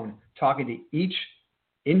the phone talking to each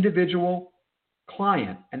individual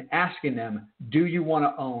client and asking them, do you want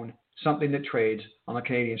to own something that trades on the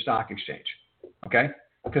Canadian Stock Exchange? Okay?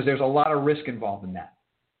 Because there's a lot of risk involved in that.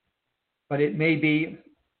 But it may be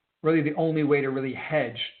really the only way to really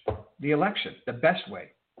hedge the election, the best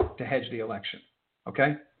way to hedge the election.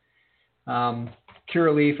 Okay?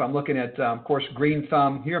 Curaleaf, I'm looking at, of course, Green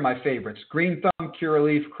Thumb. Here are my favorites. Green Thumb,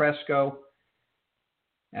 Curaleaf, Cresco.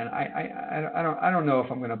 And I don't know if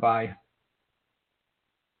I'm going to buy.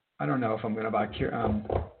 I don't know if I'm going to buy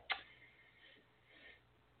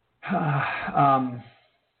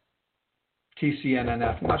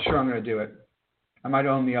TCNNF. I'm not sure I'm going to do it. I might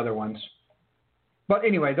own the other ones. But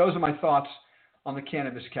anyway, those are my thoughts on the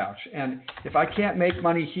cannabis couch. And if I can't make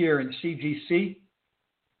money here in CGC,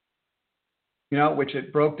 which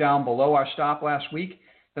it broke down below our stop last week,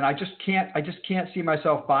 then I just can't see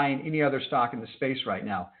myself buying any other stock in the space right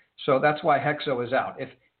now. So that's why Hexo is out. If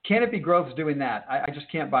Canopy Growth is doing that, I just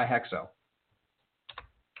can't buy Hexo.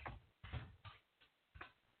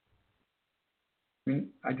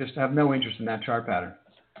 I just have no interest in that chart pattern.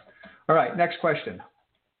 All right, next question.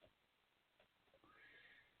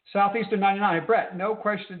 Southeastern 99. Brett, no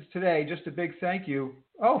questions today. Just a big thank you.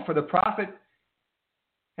 Oh, for the profit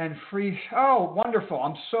and free. Oh, wonderful.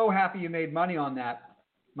 I'm so happy you made money on that,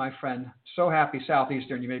 my friend. So happy,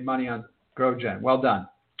 Southeastern, you made money on GrowGen. Well done.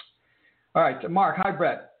 All right, Mark. Hi,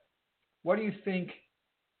 Brett. What do you think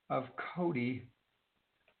of Cody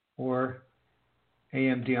or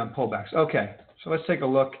AMD on pullbacks? Okay, so let's take a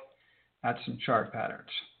look at some chart patterns.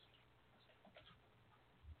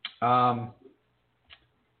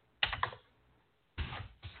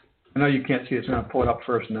 I know you can't see this. I'm going to pull it up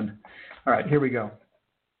first and then. All right, here we go.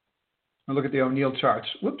 I'll look at the O'Neill charts.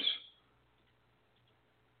 Whoops.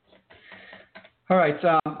 All right.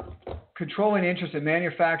 Controlling interest in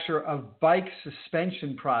manufacturer of bike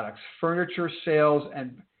suspension products, furniture sales,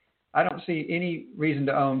 and I don't see any reason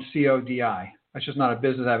to own CODI. That's just not a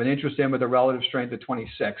business I have an interest in with a relative strength of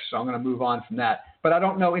 26. So I'm going to move on from that. But I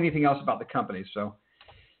don't know anything else about the company. So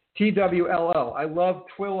TWLO. I love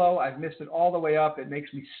Twillo. I've missed it all the way up. It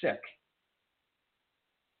makes me sick.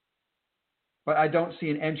 But I don't see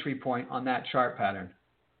an entry point on that chart pattern.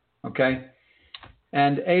 Okay?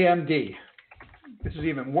 And AMD. This is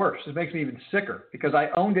even worse. This makes me even sicker because I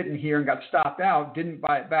owned it in here and got stopped out, didn't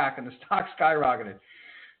buy it back, and the stock skyrocketed.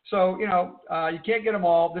 So, you can't get them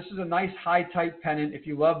all. This is a nice high-type pennant. If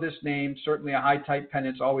you love this name, certainly a high-type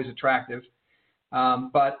pennant is always attractive.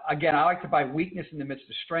 But, again, I like to buy weakness in the midst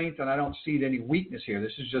of strength, and I don't see any weakness here.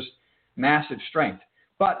 This is just massive strength.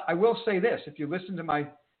 But I will say this. If you listen to my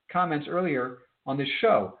comments earlier on this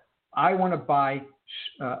show, I want to buy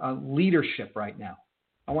leadership right now.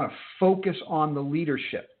 I want to focus on the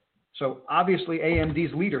leadership. So obviously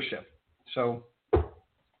AMD's leadership. So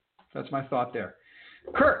that's my thought there.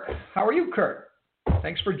 Kurt, how are you, Kurt?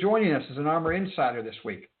 Thanks for joining us as an Armor Insider this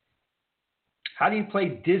week. How do you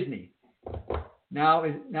play Disney? Now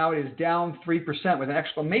it is down 3% with an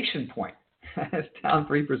exclamation point. It's down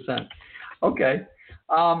 3%. Okay.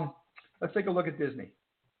 Let's take a look at Disney.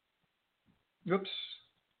 Oops.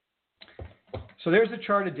 So there's the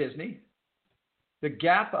chart of Disney. The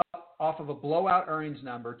gap up off of a blowout earnings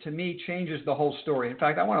number, to me, changes the whole story. In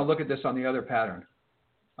fact, I want to look at this on the other pattern,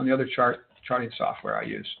 on the other charting software I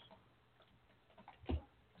use. All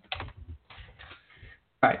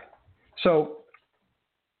right. So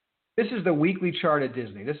this is the weekly chart of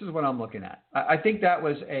Disney. This is what I'm looking at. I think that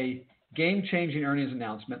was a game-changing earnings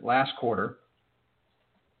announcement last quarter.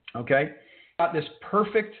 Okay? Got this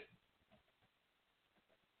perfect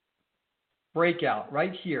breakout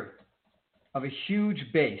right here of a huge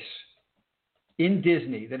base in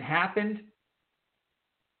Disney that happened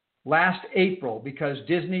last April because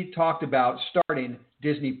Disney talked about starting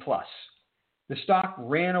Disney Plus. The stock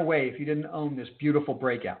ran away if you didn't own this beautiful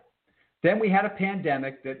breakout. Then we had a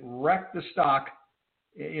pandemic that wrecked the stock,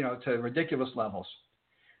 to ridiculous levels.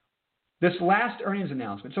 This last earnings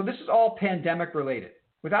announcement, so this is all pandemic related.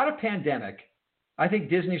 Without a pandemic, I think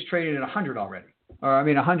Disney's trading at 100 already,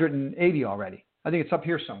 180 already. I think it's up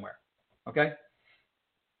here somewhere. Okay?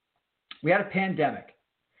 We had a pandemic.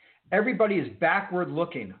 Everybody is backward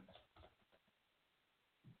looking.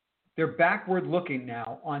 They're backward looking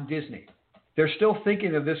now on Disney. They're still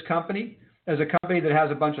thinking of this company as a company that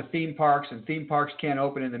has a bunch of theme parks, and theme parks can't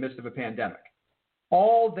open in the midst of a pandemic.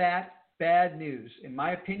 All that bad news, in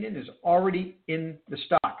my opinion, is already in the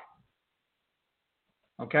stock.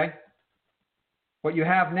 Okay? What you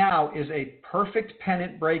have now is a perfect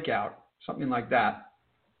pennant breakout, something like that,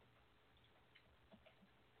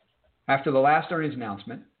 after the last earnings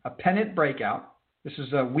announcement, a pennant breakout. This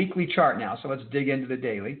is a weekly chart now, so let's dig into the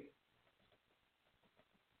daily.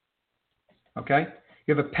 Okay?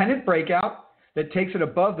 You have a pennant breakout that takes it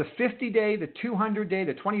above the 50-day, the 200-day,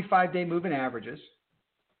 the 25-day moving averages.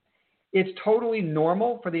 It's totally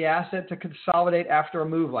normal for the asset to consolidate after a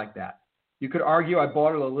move like that. You could argue I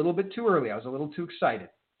bought it a little bit too early. I was a little too excited.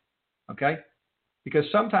 Okay? Because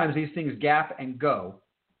sometimes these things gap and go.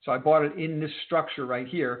 So I bought it in this structure right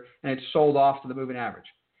here, and it's sold off to the moving average.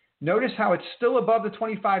 Notice how it's still above the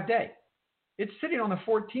 25-day. It's sitting on the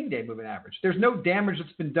 14-day moving average. There's no damage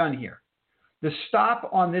that's been done here. The stop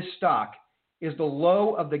on this stock is the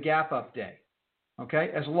low of the gap up day. Okay?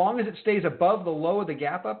 As long as it stays above the low of the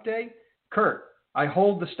gap up day, Kurt, I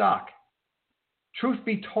hold the stock. Truth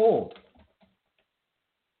be told,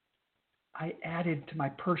 I added to my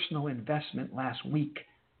personal investment last week,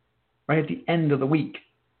 right at the end of the week.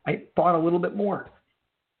 I bought a little bit more.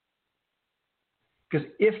 Because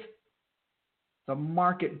if the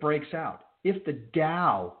market breaks out, if the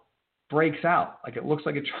Dow breaks out, like it looks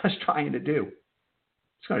like it's just trying to do,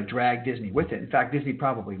 it's going to drag Disney with it. In fact, Disney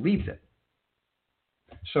probably leads it.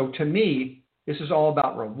 So to me, this is all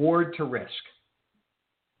about reward to risk.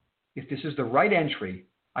 If this is the right entry,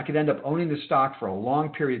 I could end up owning the stock for a long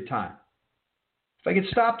period of time. If I get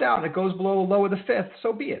stopped out and it goes below the low of the fifth,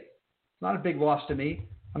 so be it. It's not a big loss to me.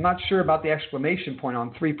 I'm not sure about the exclamation point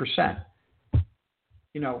on 3%.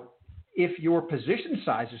 If your position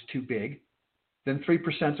size is too big, then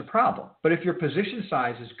 3% is a problem. But if your position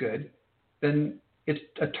size is good, then it's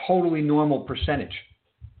a totally normal percentage,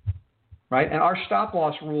 right? And our stop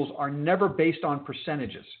loss rules are never based on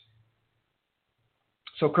percentages.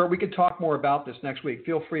 So, Kurt, we could talk more about this next week.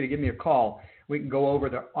 Feel free to give me a call. We can go over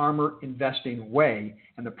the ARMOR investing way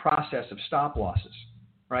and the process of stop losses,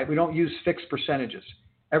 right? We don't use fixed percentages.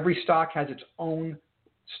 Every stock has its own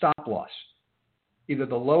stop loss. Either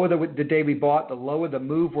the low of the day we bought, the low of the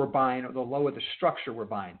move we're buying, or the low of the structure we're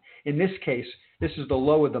buying. In this case, this is the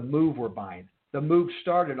low of the move we're buying. The move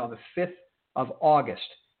started on the 5th of August.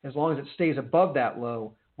 As long as it stays above that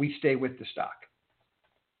low, we stay with the stock.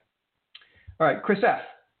 All right, Chris F.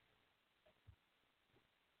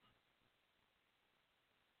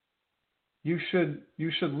 You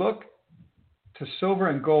should look to silver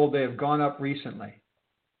and gold. They have gone up recently.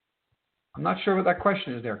 I'm not sure what that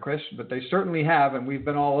question is there, Chris, but they certainly have, and we've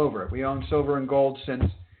been all over it. We own silver and gold since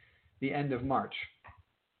the end of March.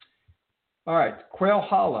 All right, Quail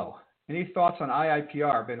Hollow. Any thoughts on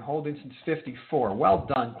IIPR? Been holding since 54. Well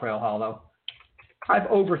done, Quail Hollow. I've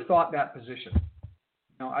overthought that position.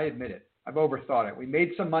 No, I admit it. I've overthought it. We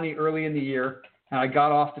made some money early in the year, and I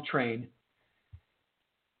got off the train.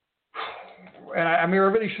 And I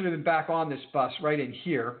really should have been back on this bus right in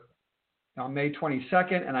here on May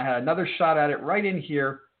 22nd, and I had another shot at it right in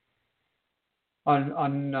here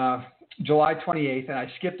on July 28th, and I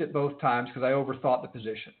skipped it both times because I overthought the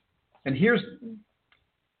position. And here's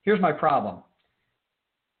my problem.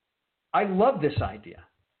 I love this idea.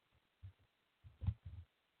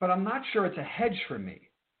 but I'm not sure it's a hedge for me.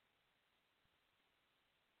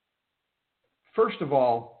 First of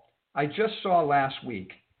all, I just saw last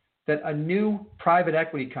week that a new private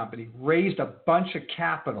equity company raised a bunch of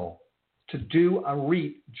capital to do a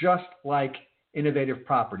REIT just like Innovative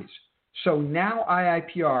Properties. So now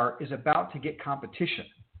IIPR is about to get competition.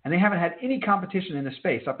 And they haven't had any competition in the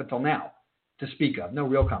space up until now to speak of, no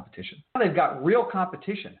real competition. Now they've got real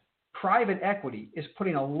competition. Private equity is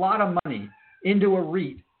putting a lot of money into a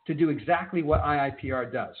REIT to do exactly what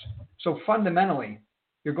IIPR does. So fundamentally,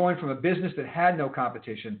 you're going from a business that had no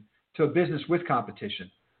competition to a business with competition.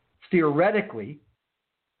 Theoretically,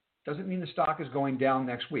 doesn't mean the stock is going down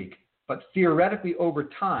next week, but theoretically over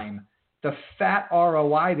time, the fat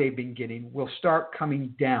ROI they've been getting will start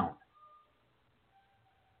coming down.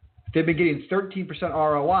 They've been getting 13%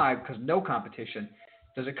 ROI because no competition.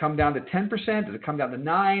 Does it come down to 10%? Does it come down to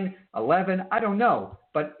 9, 11? I don't know.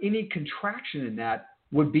 But any contraction in that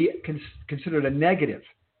would be considered a negative.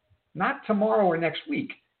 Not tomorrow or next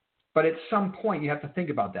week, but at some point you have to think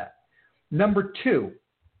about that. Number two,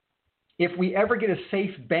 if we ever get a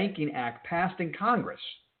Safe Banking Act passed in Congress,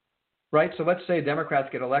 right? So let's say Democrats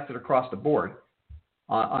get elected across the board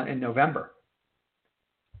in November.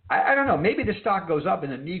 I don't know. Maybe the stock goes up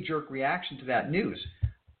in a knee-jerk reaction to that news.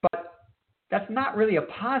 But that's not really a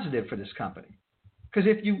positive for this company. Because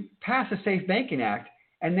if you pass a Safe Banking Act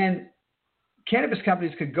and then cannabis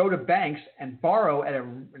companies could go to banks and borrow at a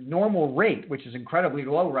normal rate, which is incredibly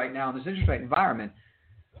low right now in this interest rate environment,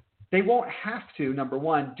 they won't have to, number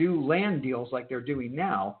one, do land deals like they're doing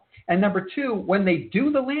now. And number two, when they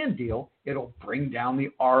do the land deal, it'll bring down the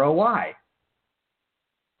ROI.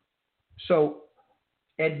 So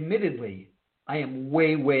admittedly, I am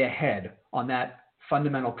way, way ahead on that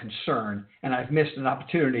fundamental concern, and I've missed an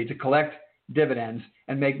opportunity to collect dividends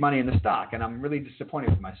and make money in the stock, and I'm really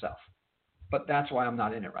disappointed with myself. But that's why I'm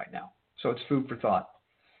not in it right now. So it's food for thought.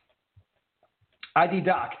 ID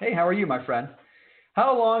Doc, hey, how are you, my friend?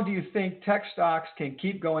 How long do you think tech stocks can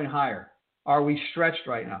keep going higher? Are we stretched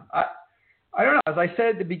right now? I don't know. As I said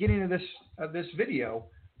at the beginning of this video,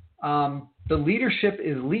 the leadership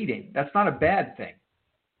is leading. That's not a bad thing.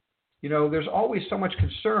 You know, there's always so much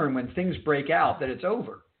concern when things break out that it's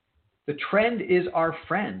over. The trend is our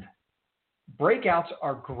friend. Breakouts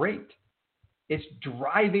are great. It's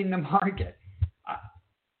driving the market.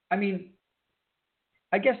 I mean,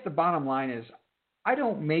 I guess the bottom line is I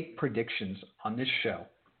don't make predictions on this show,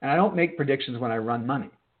 and I don't make predictions when I run money.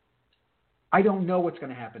 I don't know what's going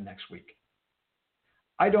to happen next week.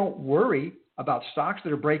 I don't worry about stocks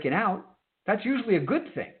that are breaking out. That's usually a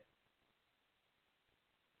good thing.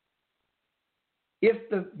 If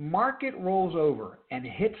the market rolls over and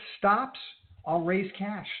hits stops, I'll raise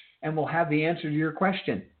cash, and we'll have the answer to your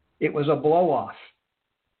question. It was a blow-off,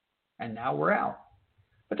 and now we're out.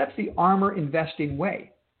 But that's the Armor investing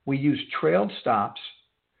way. We use trailed stops.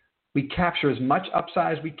 We capture as much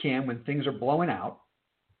upside as we can when things are blowing out.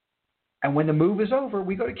 And when the move is over,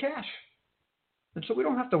 we go to cash. And so we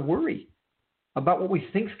don't have to worry about what we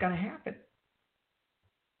think is going to happen.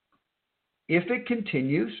 If it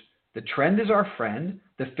continues, the trend is our friend.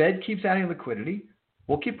 The Fed keeps adding liquidity.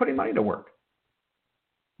 We'll keep putting money to work.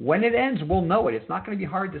 When it ends, we'll know it. It's not going to be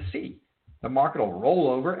hard to see. The market will roll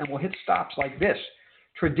over and we'll hit stops like this.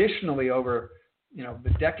 Traditionally, over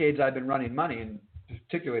the decades I've been running money, and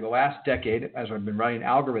particularly the last decade as I've been running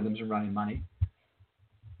algorithms and running money,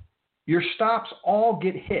 your stops all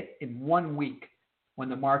get hit in 1 week when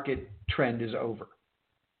the market trend is over.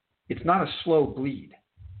 It's not a slow bleed.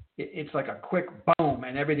 It's like a quick boom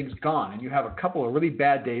and everything's gone, and you have a couple of really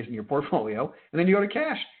bad days in your portfolio, and then you go to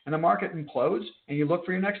cash and the market implodes and you look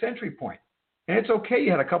for your next entry point. And it's okay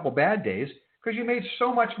you had a couple bad days because you made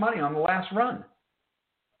so much money on the last run.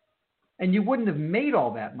 And you wouldn't have made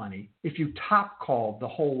all that money if you top called the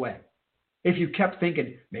whole way. If you kept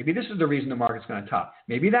thinking, maybe this is the reason the market's going to top.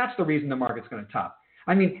 Maybe that's the reason the market's going to top.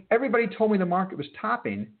 I mean, everybody told me the market was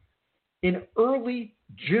topping in early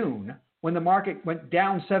June when the market went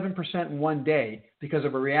down 7% in 1 day because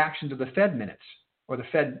of a reaction to the Fed minutes or the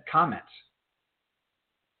Fed comments.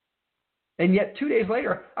 And yet 2 days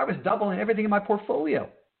later, I was doubling everything in my portfolio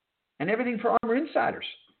and everything for Armor Insiders,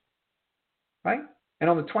 right? And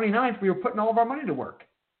on the 29th, we were putting all of our money to work.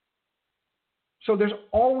 So there's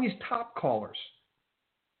always top callers.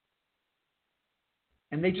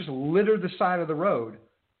 And they just litter the side of the road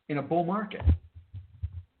in a bull market.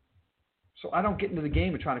 So I don't get into the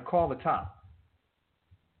game of trying to call the top.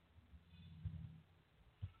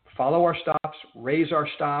 Follow our stops, raise our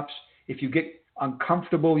stops. If you get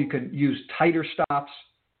uncomfortable, you can use tighter stops.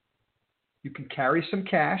 You can carry some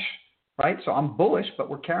cash right? So I'm bullish, but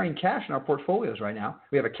we're carrying cash in our portfolios right now.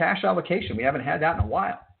 We have a cash allocation. We haven't had that in a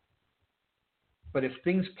while. But if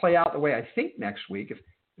things play out the way I think next week,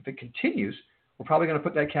 if it continues, we're probably going to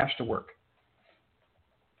put that cash to work.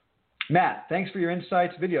 Matt, thanks for your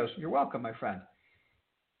insights, videos. You're welcome, my friend.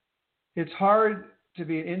 It's hard to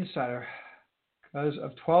be an insider because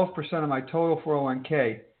of 12% of my total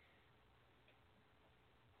 401k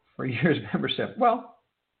for a year's membership. Well,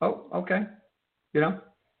 okay. You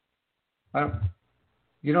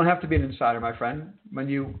don't have to be an insider, my friend. When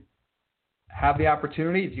you have the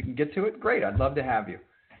opportunity, if you can get to it, great. I'd love to have you.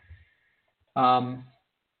 All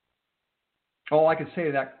I could say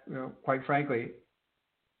to that, quite frankly,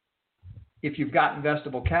 if you've got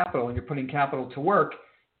investable capital and you're putting capital to work,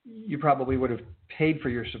 you probably would have paid for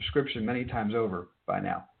your subscription many times over by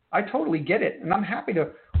now. I totally get it, and I'm happy to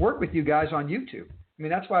work with you guys on YouTube. I mean,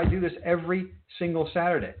 that's why I do this every single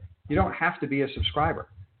Saturday. You don't have to be a subscriber,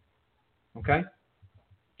 okay?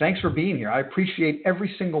 Thanks for being here. I appreciate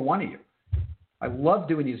every single one of you. I love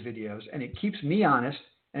doing these videos, and it keeps me honest,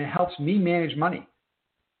 and it helps me manage money.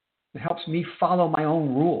 It helps me follow my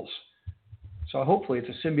own rules. So hopefully it's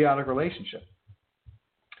a symbiotic relationship.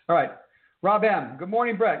 All right. Rob M. Good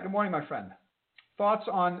morning, Brett. Good morning, my friend. Thoughts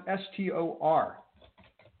on STOR?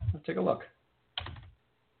 Let's take a look.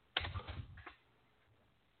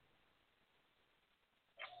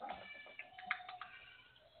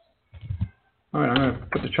 All right, I'm going to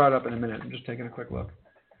put the chart up in a minute. I'm just taking a quick look.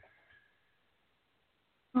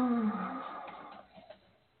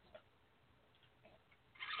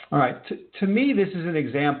 All right. To me, this is an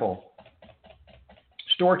example.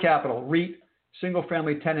 Store capital, REIT,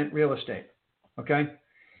 single-family tenant real estate. Okay?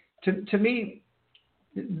 To me,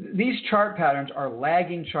 these chart patterns are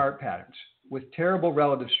lagging chart patterns with terrible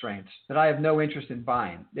relative strengths that I have no interest in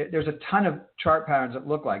buying. There's a ton of chart patterns that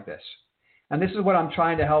look like this. And this is what I'm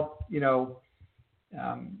trying to help, you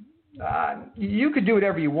could do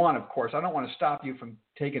whatever you want, of course. I don't want to stop you from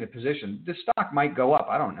taking a position. The stock might go up.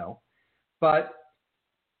 I don't know. But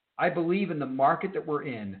I believe in the market that we're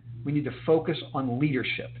in, we need to focus on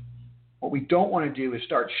leadership. What we don't want to do is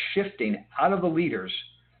start shifting out of the leaders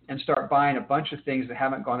and start buying a bunch of things that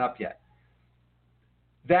haven't gone up yet.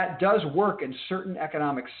 That does work in certain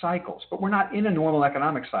economic cycles, but we're not in a normal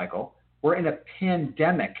economic cycle. We're in a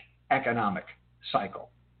pandemic economic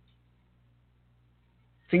cycle.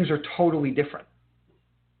 Things are totally different.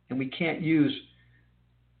 And we can't use,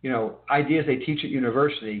 ideas they teach at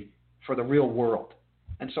university for the real world.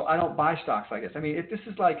 And so I don't buy stocks like this. I mean, this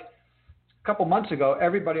is like a couple months ago,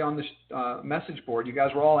 everybody on this message board, you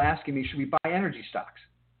guys were all asking me, should we buy energy stocks?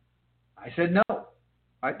 I said no.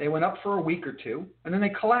 Right? They went up for a week or two, and then they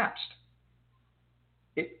collapsed.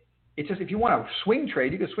 It's just, if you want to swing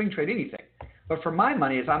trade, you can swing trade anything. But for my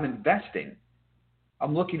money, as I'm investing,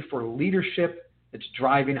 I'm looking for leadership that's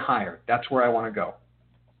driving higher. That's where I want to go.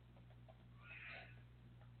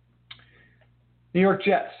 New York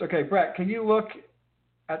Jets. Okay, Brett, can you look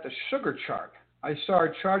at the sugar chart? I saw a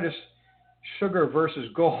chart of sugar versus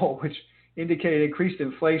gold, which indicated increased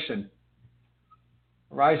inflation.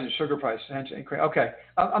 Rise in sugar prices. Okay,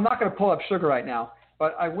 I'm not going to pull up sugar right now,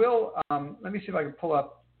 but I will. Let me see if I can pull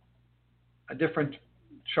up a different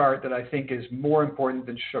chart that I think is more important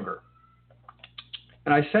than sugar.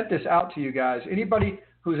 And I sent this out to you guys. Anybody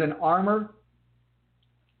who's an ARMR,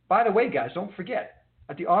 by the way, guys, don't forget,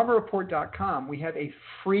 at thearmorreport.com, we have a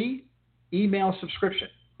free email subscription.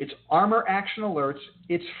 It's ARMR Action Alerts.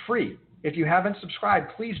 It's free. If you haven't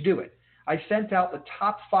subscribed, please do it. I sent out the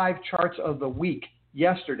top 5 charts of the week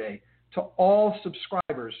yesterday to all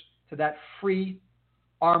subscribers to that free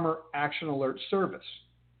ARMR Action Alert service.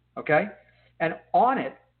 Okay? And on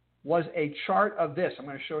it was a chart of this. I'm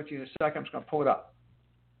going to show it to you in a second. I'm just going to pull it up.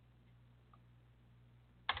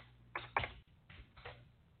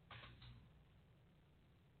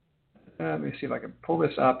 Let me see if I can pull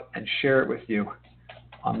this up and share it with you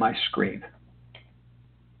on my screen.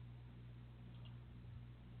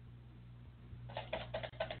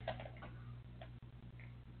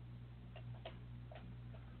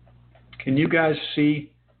 Can you guys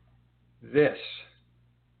see this?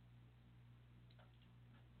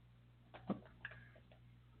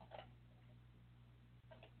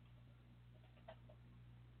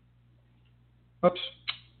 Oops.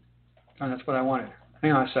 Oh, that's what I wanted.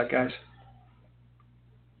 Hang on a sec, guys.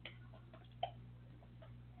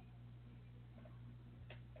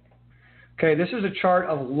 Okay, this is a chart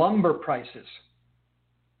of lumber prices.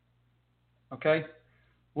 Okay?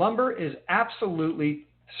 Lumber is absolutely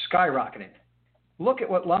skyrocketing. Look at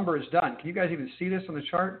what lumber has done. Can you guys even see this on the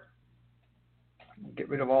chart? Get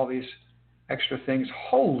rid of all these extra things.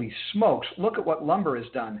 Holy smokes, look at what lumber has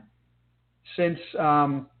done since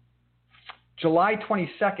July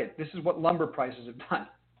 22nd, this is what lumber prices have done.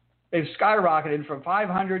 They've skyrocketed from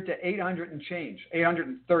 500 to 800 and change,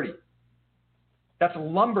 830. That's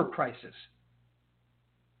lumber prices.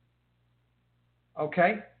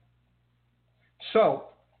 Okay? So,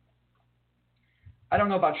 I don't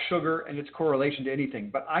know about sugar and its correlation to anything,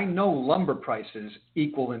 but I know lumber prices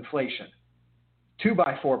equal inflation.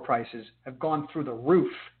 2x4 prices have gone through the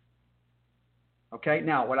roof. Okay?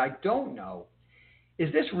 Now, what I don't know,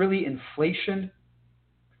 is this really inflation,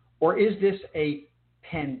 or is this a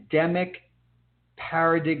pandemic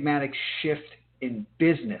paradigmatic shift in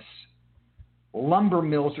business? Lumber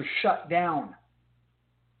mills are shut down.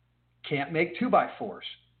 Can't make 2x4s.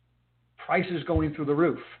 Prices going through the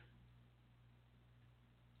roof.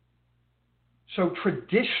 So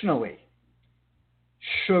traditionally,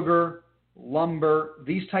 sugar, lumber,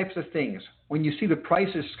 these types of things, when you see the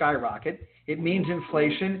prices skyrocket, it means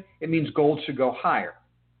inflation. It means gold should go higher.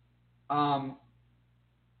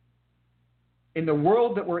 In the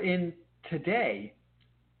world that we're in today,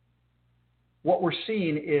 what we're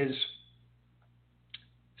seeing is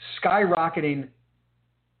skyrocketing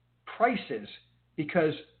prices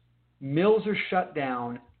because mills are shut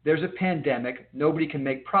down. There's a pandemic. Nobody can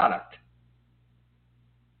make product.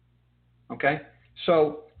 Okay?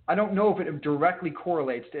 So I don't know if it directly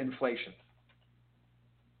correlates to inflation.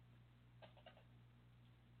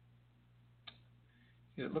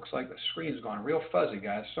 It looks like the screen's gone real fuzzy,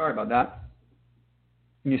 guys. Sorry about that.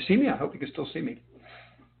 Can you see me? I hope you can still see me.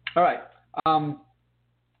 All right.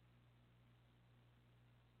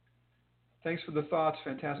 Thanks for the thoughts.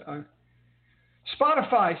 Fantastic.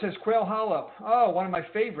 Spotify says Quail Hollow. Oh, one of my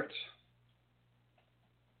favorites.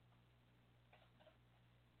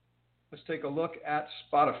 Let's take a look at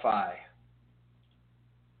Spotify.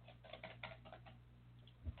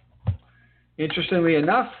 Interestingly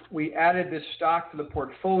enough, we added this stock to the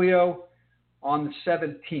portfolio on the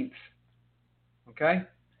 17th. Okay?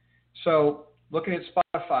 So looking at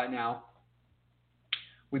Spotify now,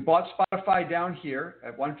 we bought Spotify down here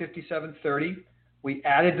at 157.30. We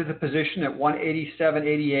added to the position at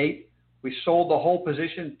 187.88. We sold the whole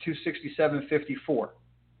position at 267.54.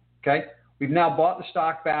 Okay? We've now bought the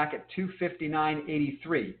stock back at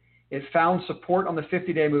 259.83. It found support on the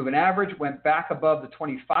 50-day moving average, went back above the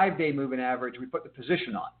 25-day moving average. We put the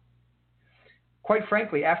position on. Quite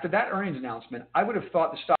frankly, after that earnings announcement, I would have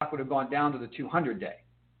thought the stock would have gone down to the 200-day.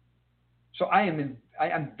 So I am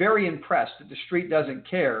very impressed that the street doesn't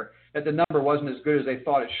care that the number wasn't as good as they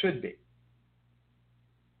thought it should be.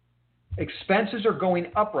 Expenses are going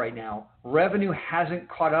up right now. Revenue hasn't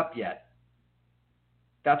caught up yet.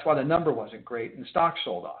 That's why the number wasn't great and the stock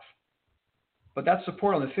sold off. But that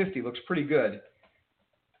support on the 50 looks pretty good.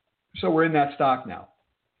 So we're in that stock now.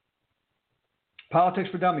 Politics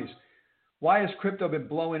for Dummies. Why has crypto been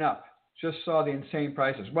blowing up? Just saw the insane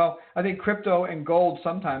prices. Well, I think crypto and gold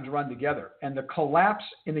sometimes run together. And the collapse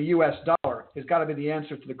in the U.S. dollar has got to be the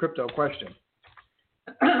answer to the crypto question.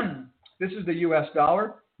 This is the U.S.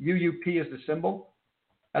 dollar. UUP is the symbol.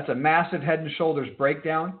 That's a massive head and shoulders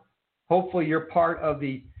breakdown. Hopefully you're part of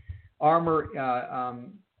the ARMOR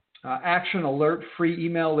Action Alert free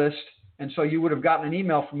email list. And so you would have gotten an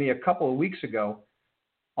email from me a couple of weeks ago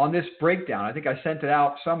on this breakdown. I think I sent it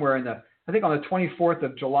out somewhere I think on the 24th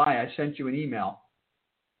of July, I sent you an email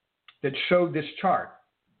that showed this chart.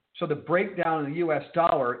 So the breakdown in the U.S.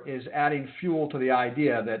 dollar is adding fuel to the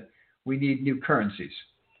idea that we need new currencies.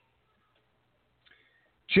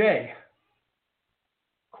 Jay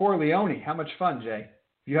Corleone, how much fun, Jay?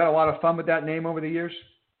 You had a lot of fun with that name over the years?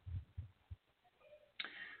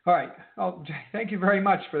 All right. Oh, Jay, thank you very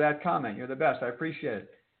much for that comment. You're the best. I appreciate it.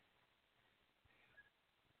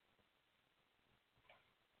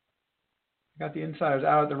 Got the insiders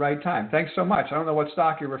out at the right time. Thanks so much. I don't know what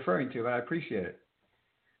stock you're referring to, but I appreciate it.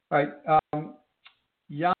 All right.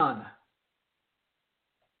 Jan.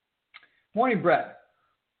 Morning, Brett.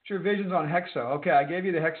 What's your visions on Hexo? Okay, I gave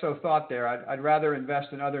you the Hexo thought there. I'd rather invest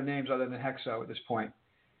in other names other than Hexo at this point.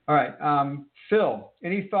 All right. Phil,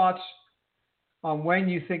 any thoughts on when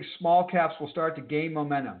you think small caps will start to gain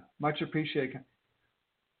momentum? Much appreciated.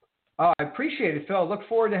 Oh, I appreciate it, Phil. Look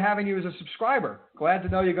forward to having you as a subscriber. Glad to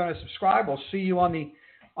know you're going to subscribe. We'll see you on the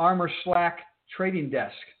ARMOR Slack trading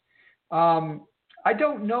desk. I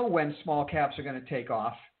don't know when small caps are going to take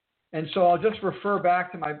off. And so I'll just refer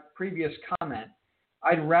back to my previous comment.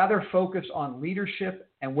 I'd rather focus on leadership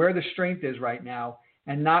and where the strength is right now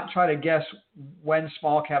and not try to guess when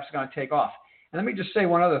small caps are going to take off. And let me just say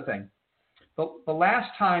one other thing. The last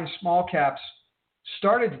time small caps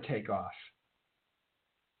started to take off,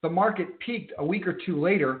 the market peaked a week or two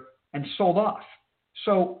later and sold off.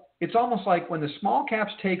 So it's almost like when the small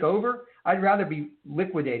caps take over, I'd rather be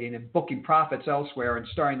liquidating and booking profits elsewhere and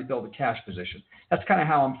starting to build a cash position. That's kind of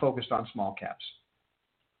how I'm focused on small caps.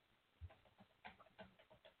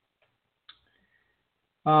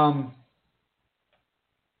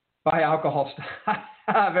 Buy alcohol stock.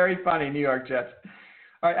 Very funny, New York Jets.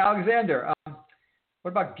 All right, Alexander.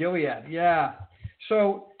 What about Gilead? Yeah.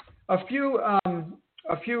 So a few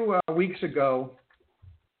weeks ago,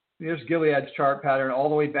 there's Gilead's chart pattern all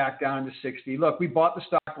the way back down to 60. Look, we bought the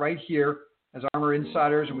stock right here as Armor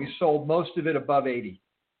Insiders, and we sold most of it above 80.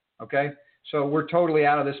 Okay? So we're totally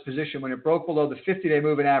out of this position. When it broke below the 50-day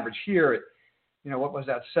moving average here at, what was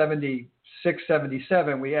that, 76,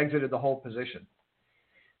 77, we exited the whole position.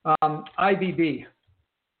 IBB.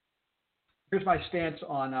 Here's my stance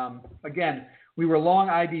on, again, we were long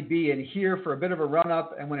IBB in here for a bit of a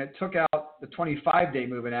run-up, and when it took out the 25-day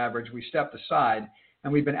moving average, we stepped aside,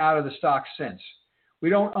 and we've been out of the stock since. We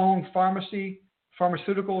don't own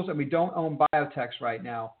pharmaceuticals, and we don't own biotechs right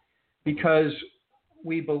now because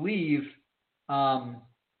we believe that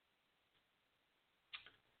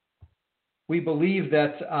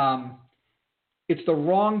it's the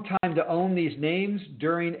wrong time to own these names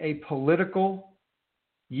during a political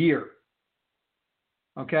year.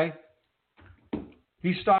 Okay?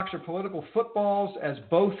 These stocks are political footballs as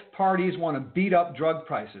both parties want to beat up drug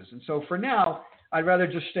prices. And so for now, I'd rather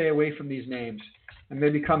just stay away from these names and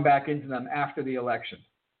maybe come back into them after the election.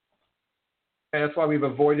 Okay, that's why we've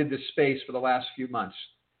avoided this space for the last few months.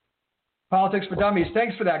 Politics for Dummies.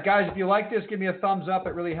 Thanks for that. Guys, if you like this, give me a thumbs up.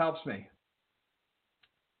 It really helps me.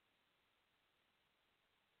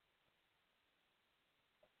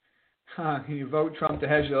 Can you vote Trump to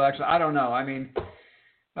hedge the election? I don't know. I mean,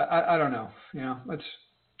 I don't know. Let's.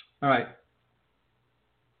 All right.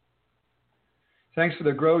 Thanks for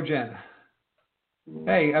the GrowGen.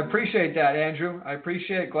 Hey, I appreciate that, Andrew. I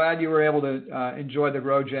appreciate it. Glad you were able to enjoy the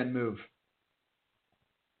GrowGen move.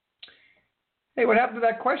 Hey, what happened to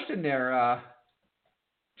that question there,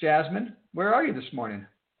 Jasmine? Where are you this morning?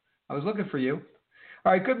 I was looking for you.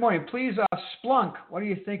 All right, good morning. Please, Splunk, what do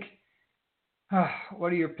you think?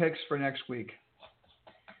 What are your picks for next week?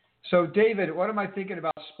 So, David, what am I thinking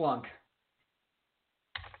about Splunk?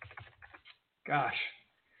 Gosh,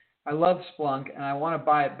 I love Splunk, and I want to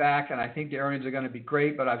buy it back, and I think the earnings are going to be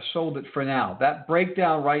great, but I've sold it for now. That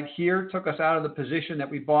breakdown right here took us out of the position that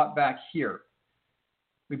we bought back here.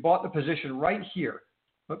 We bought the position right here.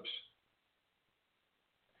 Oops.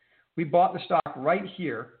 We bought the stock right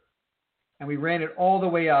here, and we ran it all the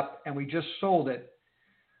way up, and we just sold it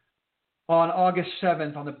on August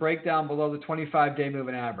 7th on the breakdown below the 25-day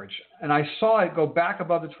moving average. And I saw it go back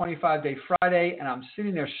above the 25-day Friday, and I'm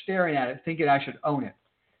sitting there staring at it thinking I should own it.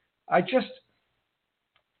 I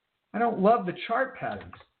don't love the chart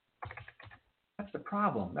patterns. That's the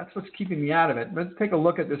problem. That's what's keeping me out of it. Let's take a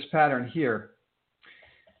look at this pattern here.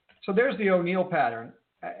 So there's the O'Neill pattern.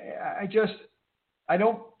 They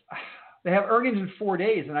have earnings in 4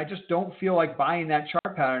 days, and I just don't feel like buying that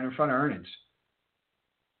chart pattern in front of earnings.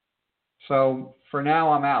 So for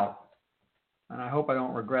now, I'm out, and I hope I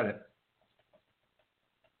don't regret it.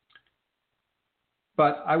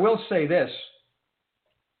 But I will say this.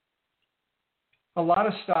 A lot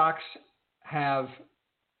of stocks have,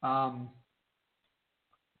 a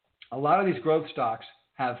lot of these growth stocks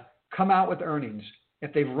have come out with earnings.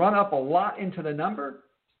 If they've run up a lot into the number,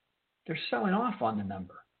 they're selling off on the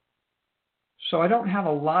number. So I don't have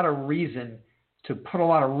a lot of reason to put a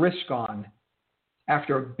lot of risk on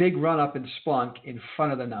after a big run up in Splunk in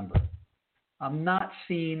front of the number. I'm not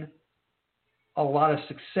seeing a lot of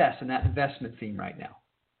success in that investment theme right now.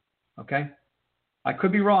 Okay? I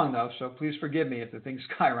could be wrong, though, so please forgive me if the thing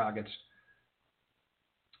skyrockets.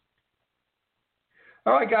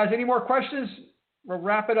 All right, guys, any more questions? We'll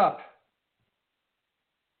wrap it up.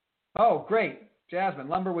 Oh, great. Jasmine,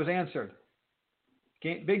 lumber was answered.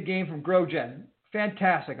 Big game from GrowGen.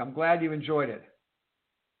 Fantastic. I'm glad you enjoyed it.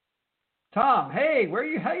 Tom, hey,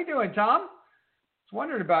 how you doing, Tom? I was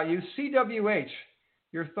wondering about you. CWH,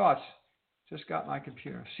 your thoughts. Just got my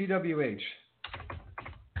computer. CWH.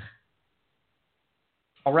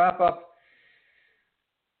 I'll wrap up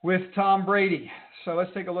with Tom Brady. So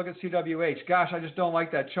let's take a look at CWH. Gosh, I just don't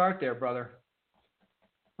like that chart there, brother.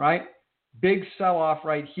 Right? Big sell-off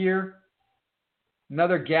right here.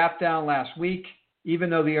 Another gap down last week, even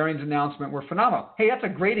though the earnings announcement were phenomenal. Hey, that's a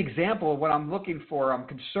great example of what I'm looking for, I'm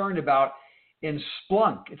concerned about in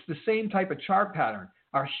Splunk. It's the same type of chart pattern.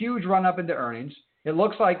 Our huge run up into earnings. It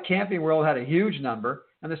looks like Camping World had a huge number,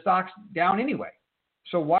 and the stock's down anyway.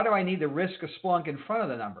 So why do I need to risk a Splunk in front of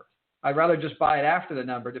the number? I'd rather just buy it after the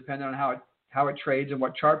number, depending on how it trades and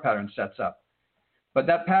what chart pattern sets up. But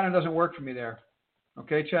that pattern doesn't work for me there.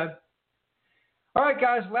 Okay, Chad? All right,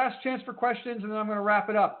 guys, last chance for questions, and then I'm going to wrap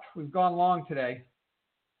it up. We've gone long today.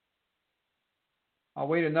 I'll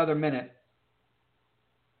wait another minute.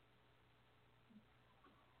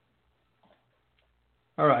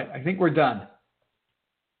 All right, I think we're done.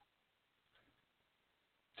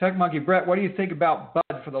 Tech Monkey, Brett, what do you think about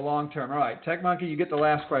Bud for the long term? All right, Tech Monkey, you get the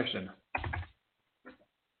last question.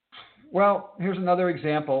 Well, here's another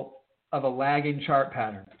example of a lagging chart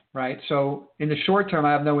pattern, right? So in the short term,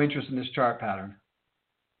 I have no interest in this chart pattern.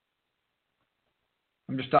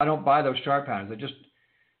 I don't buy those chart patterns.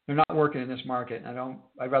 They're not working in this market.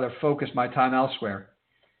 I'd rather focus my time elsewhere.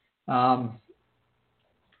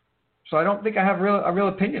 So I don't think I have a real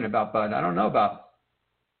opinion about Bud. I don't know about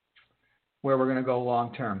where we're going to go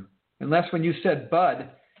long term. Unless when you said Bud,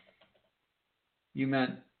 you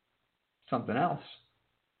meant something else.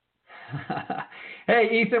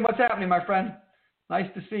 Hey, Ethan, what's happening, my friend? Nice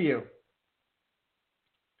to see you.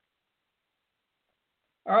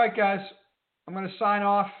 All right, guys, I'm going to sign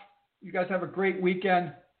off. You guys have a great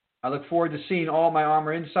weekend. I look forward to seeing all my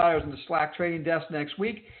ARMR insiders on the Slack trading desk next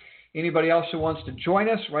week. Anybody else who wants to join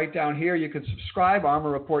us, right down here, you can subscribe,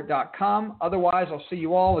 armorreport.com. Otherwise, I'll see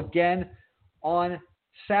you all again on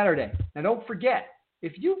Saturday. Now, don't forget,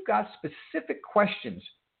 if you've got specific questions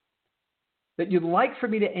that you'd like for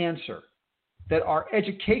me to answer that are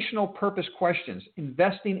educational purpose questions,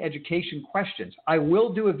 investing education questions, I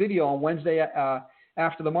will do a video on Wednesday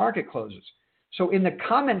after the market closes. So in the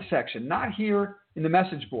comment section, not here in the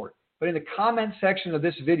message board, but in the comment section of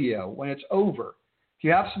this video, when it's over, if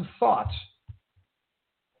you have some thoughts,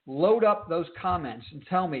 load up those comments and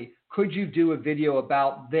tell me, could you do a video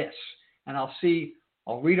about this? And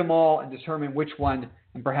I'll read them all and determine which one,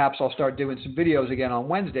 and perhaps I'll start doing some videos again on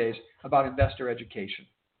Wednesdays about investor education.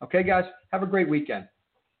 Okay, guys, have a great weekend.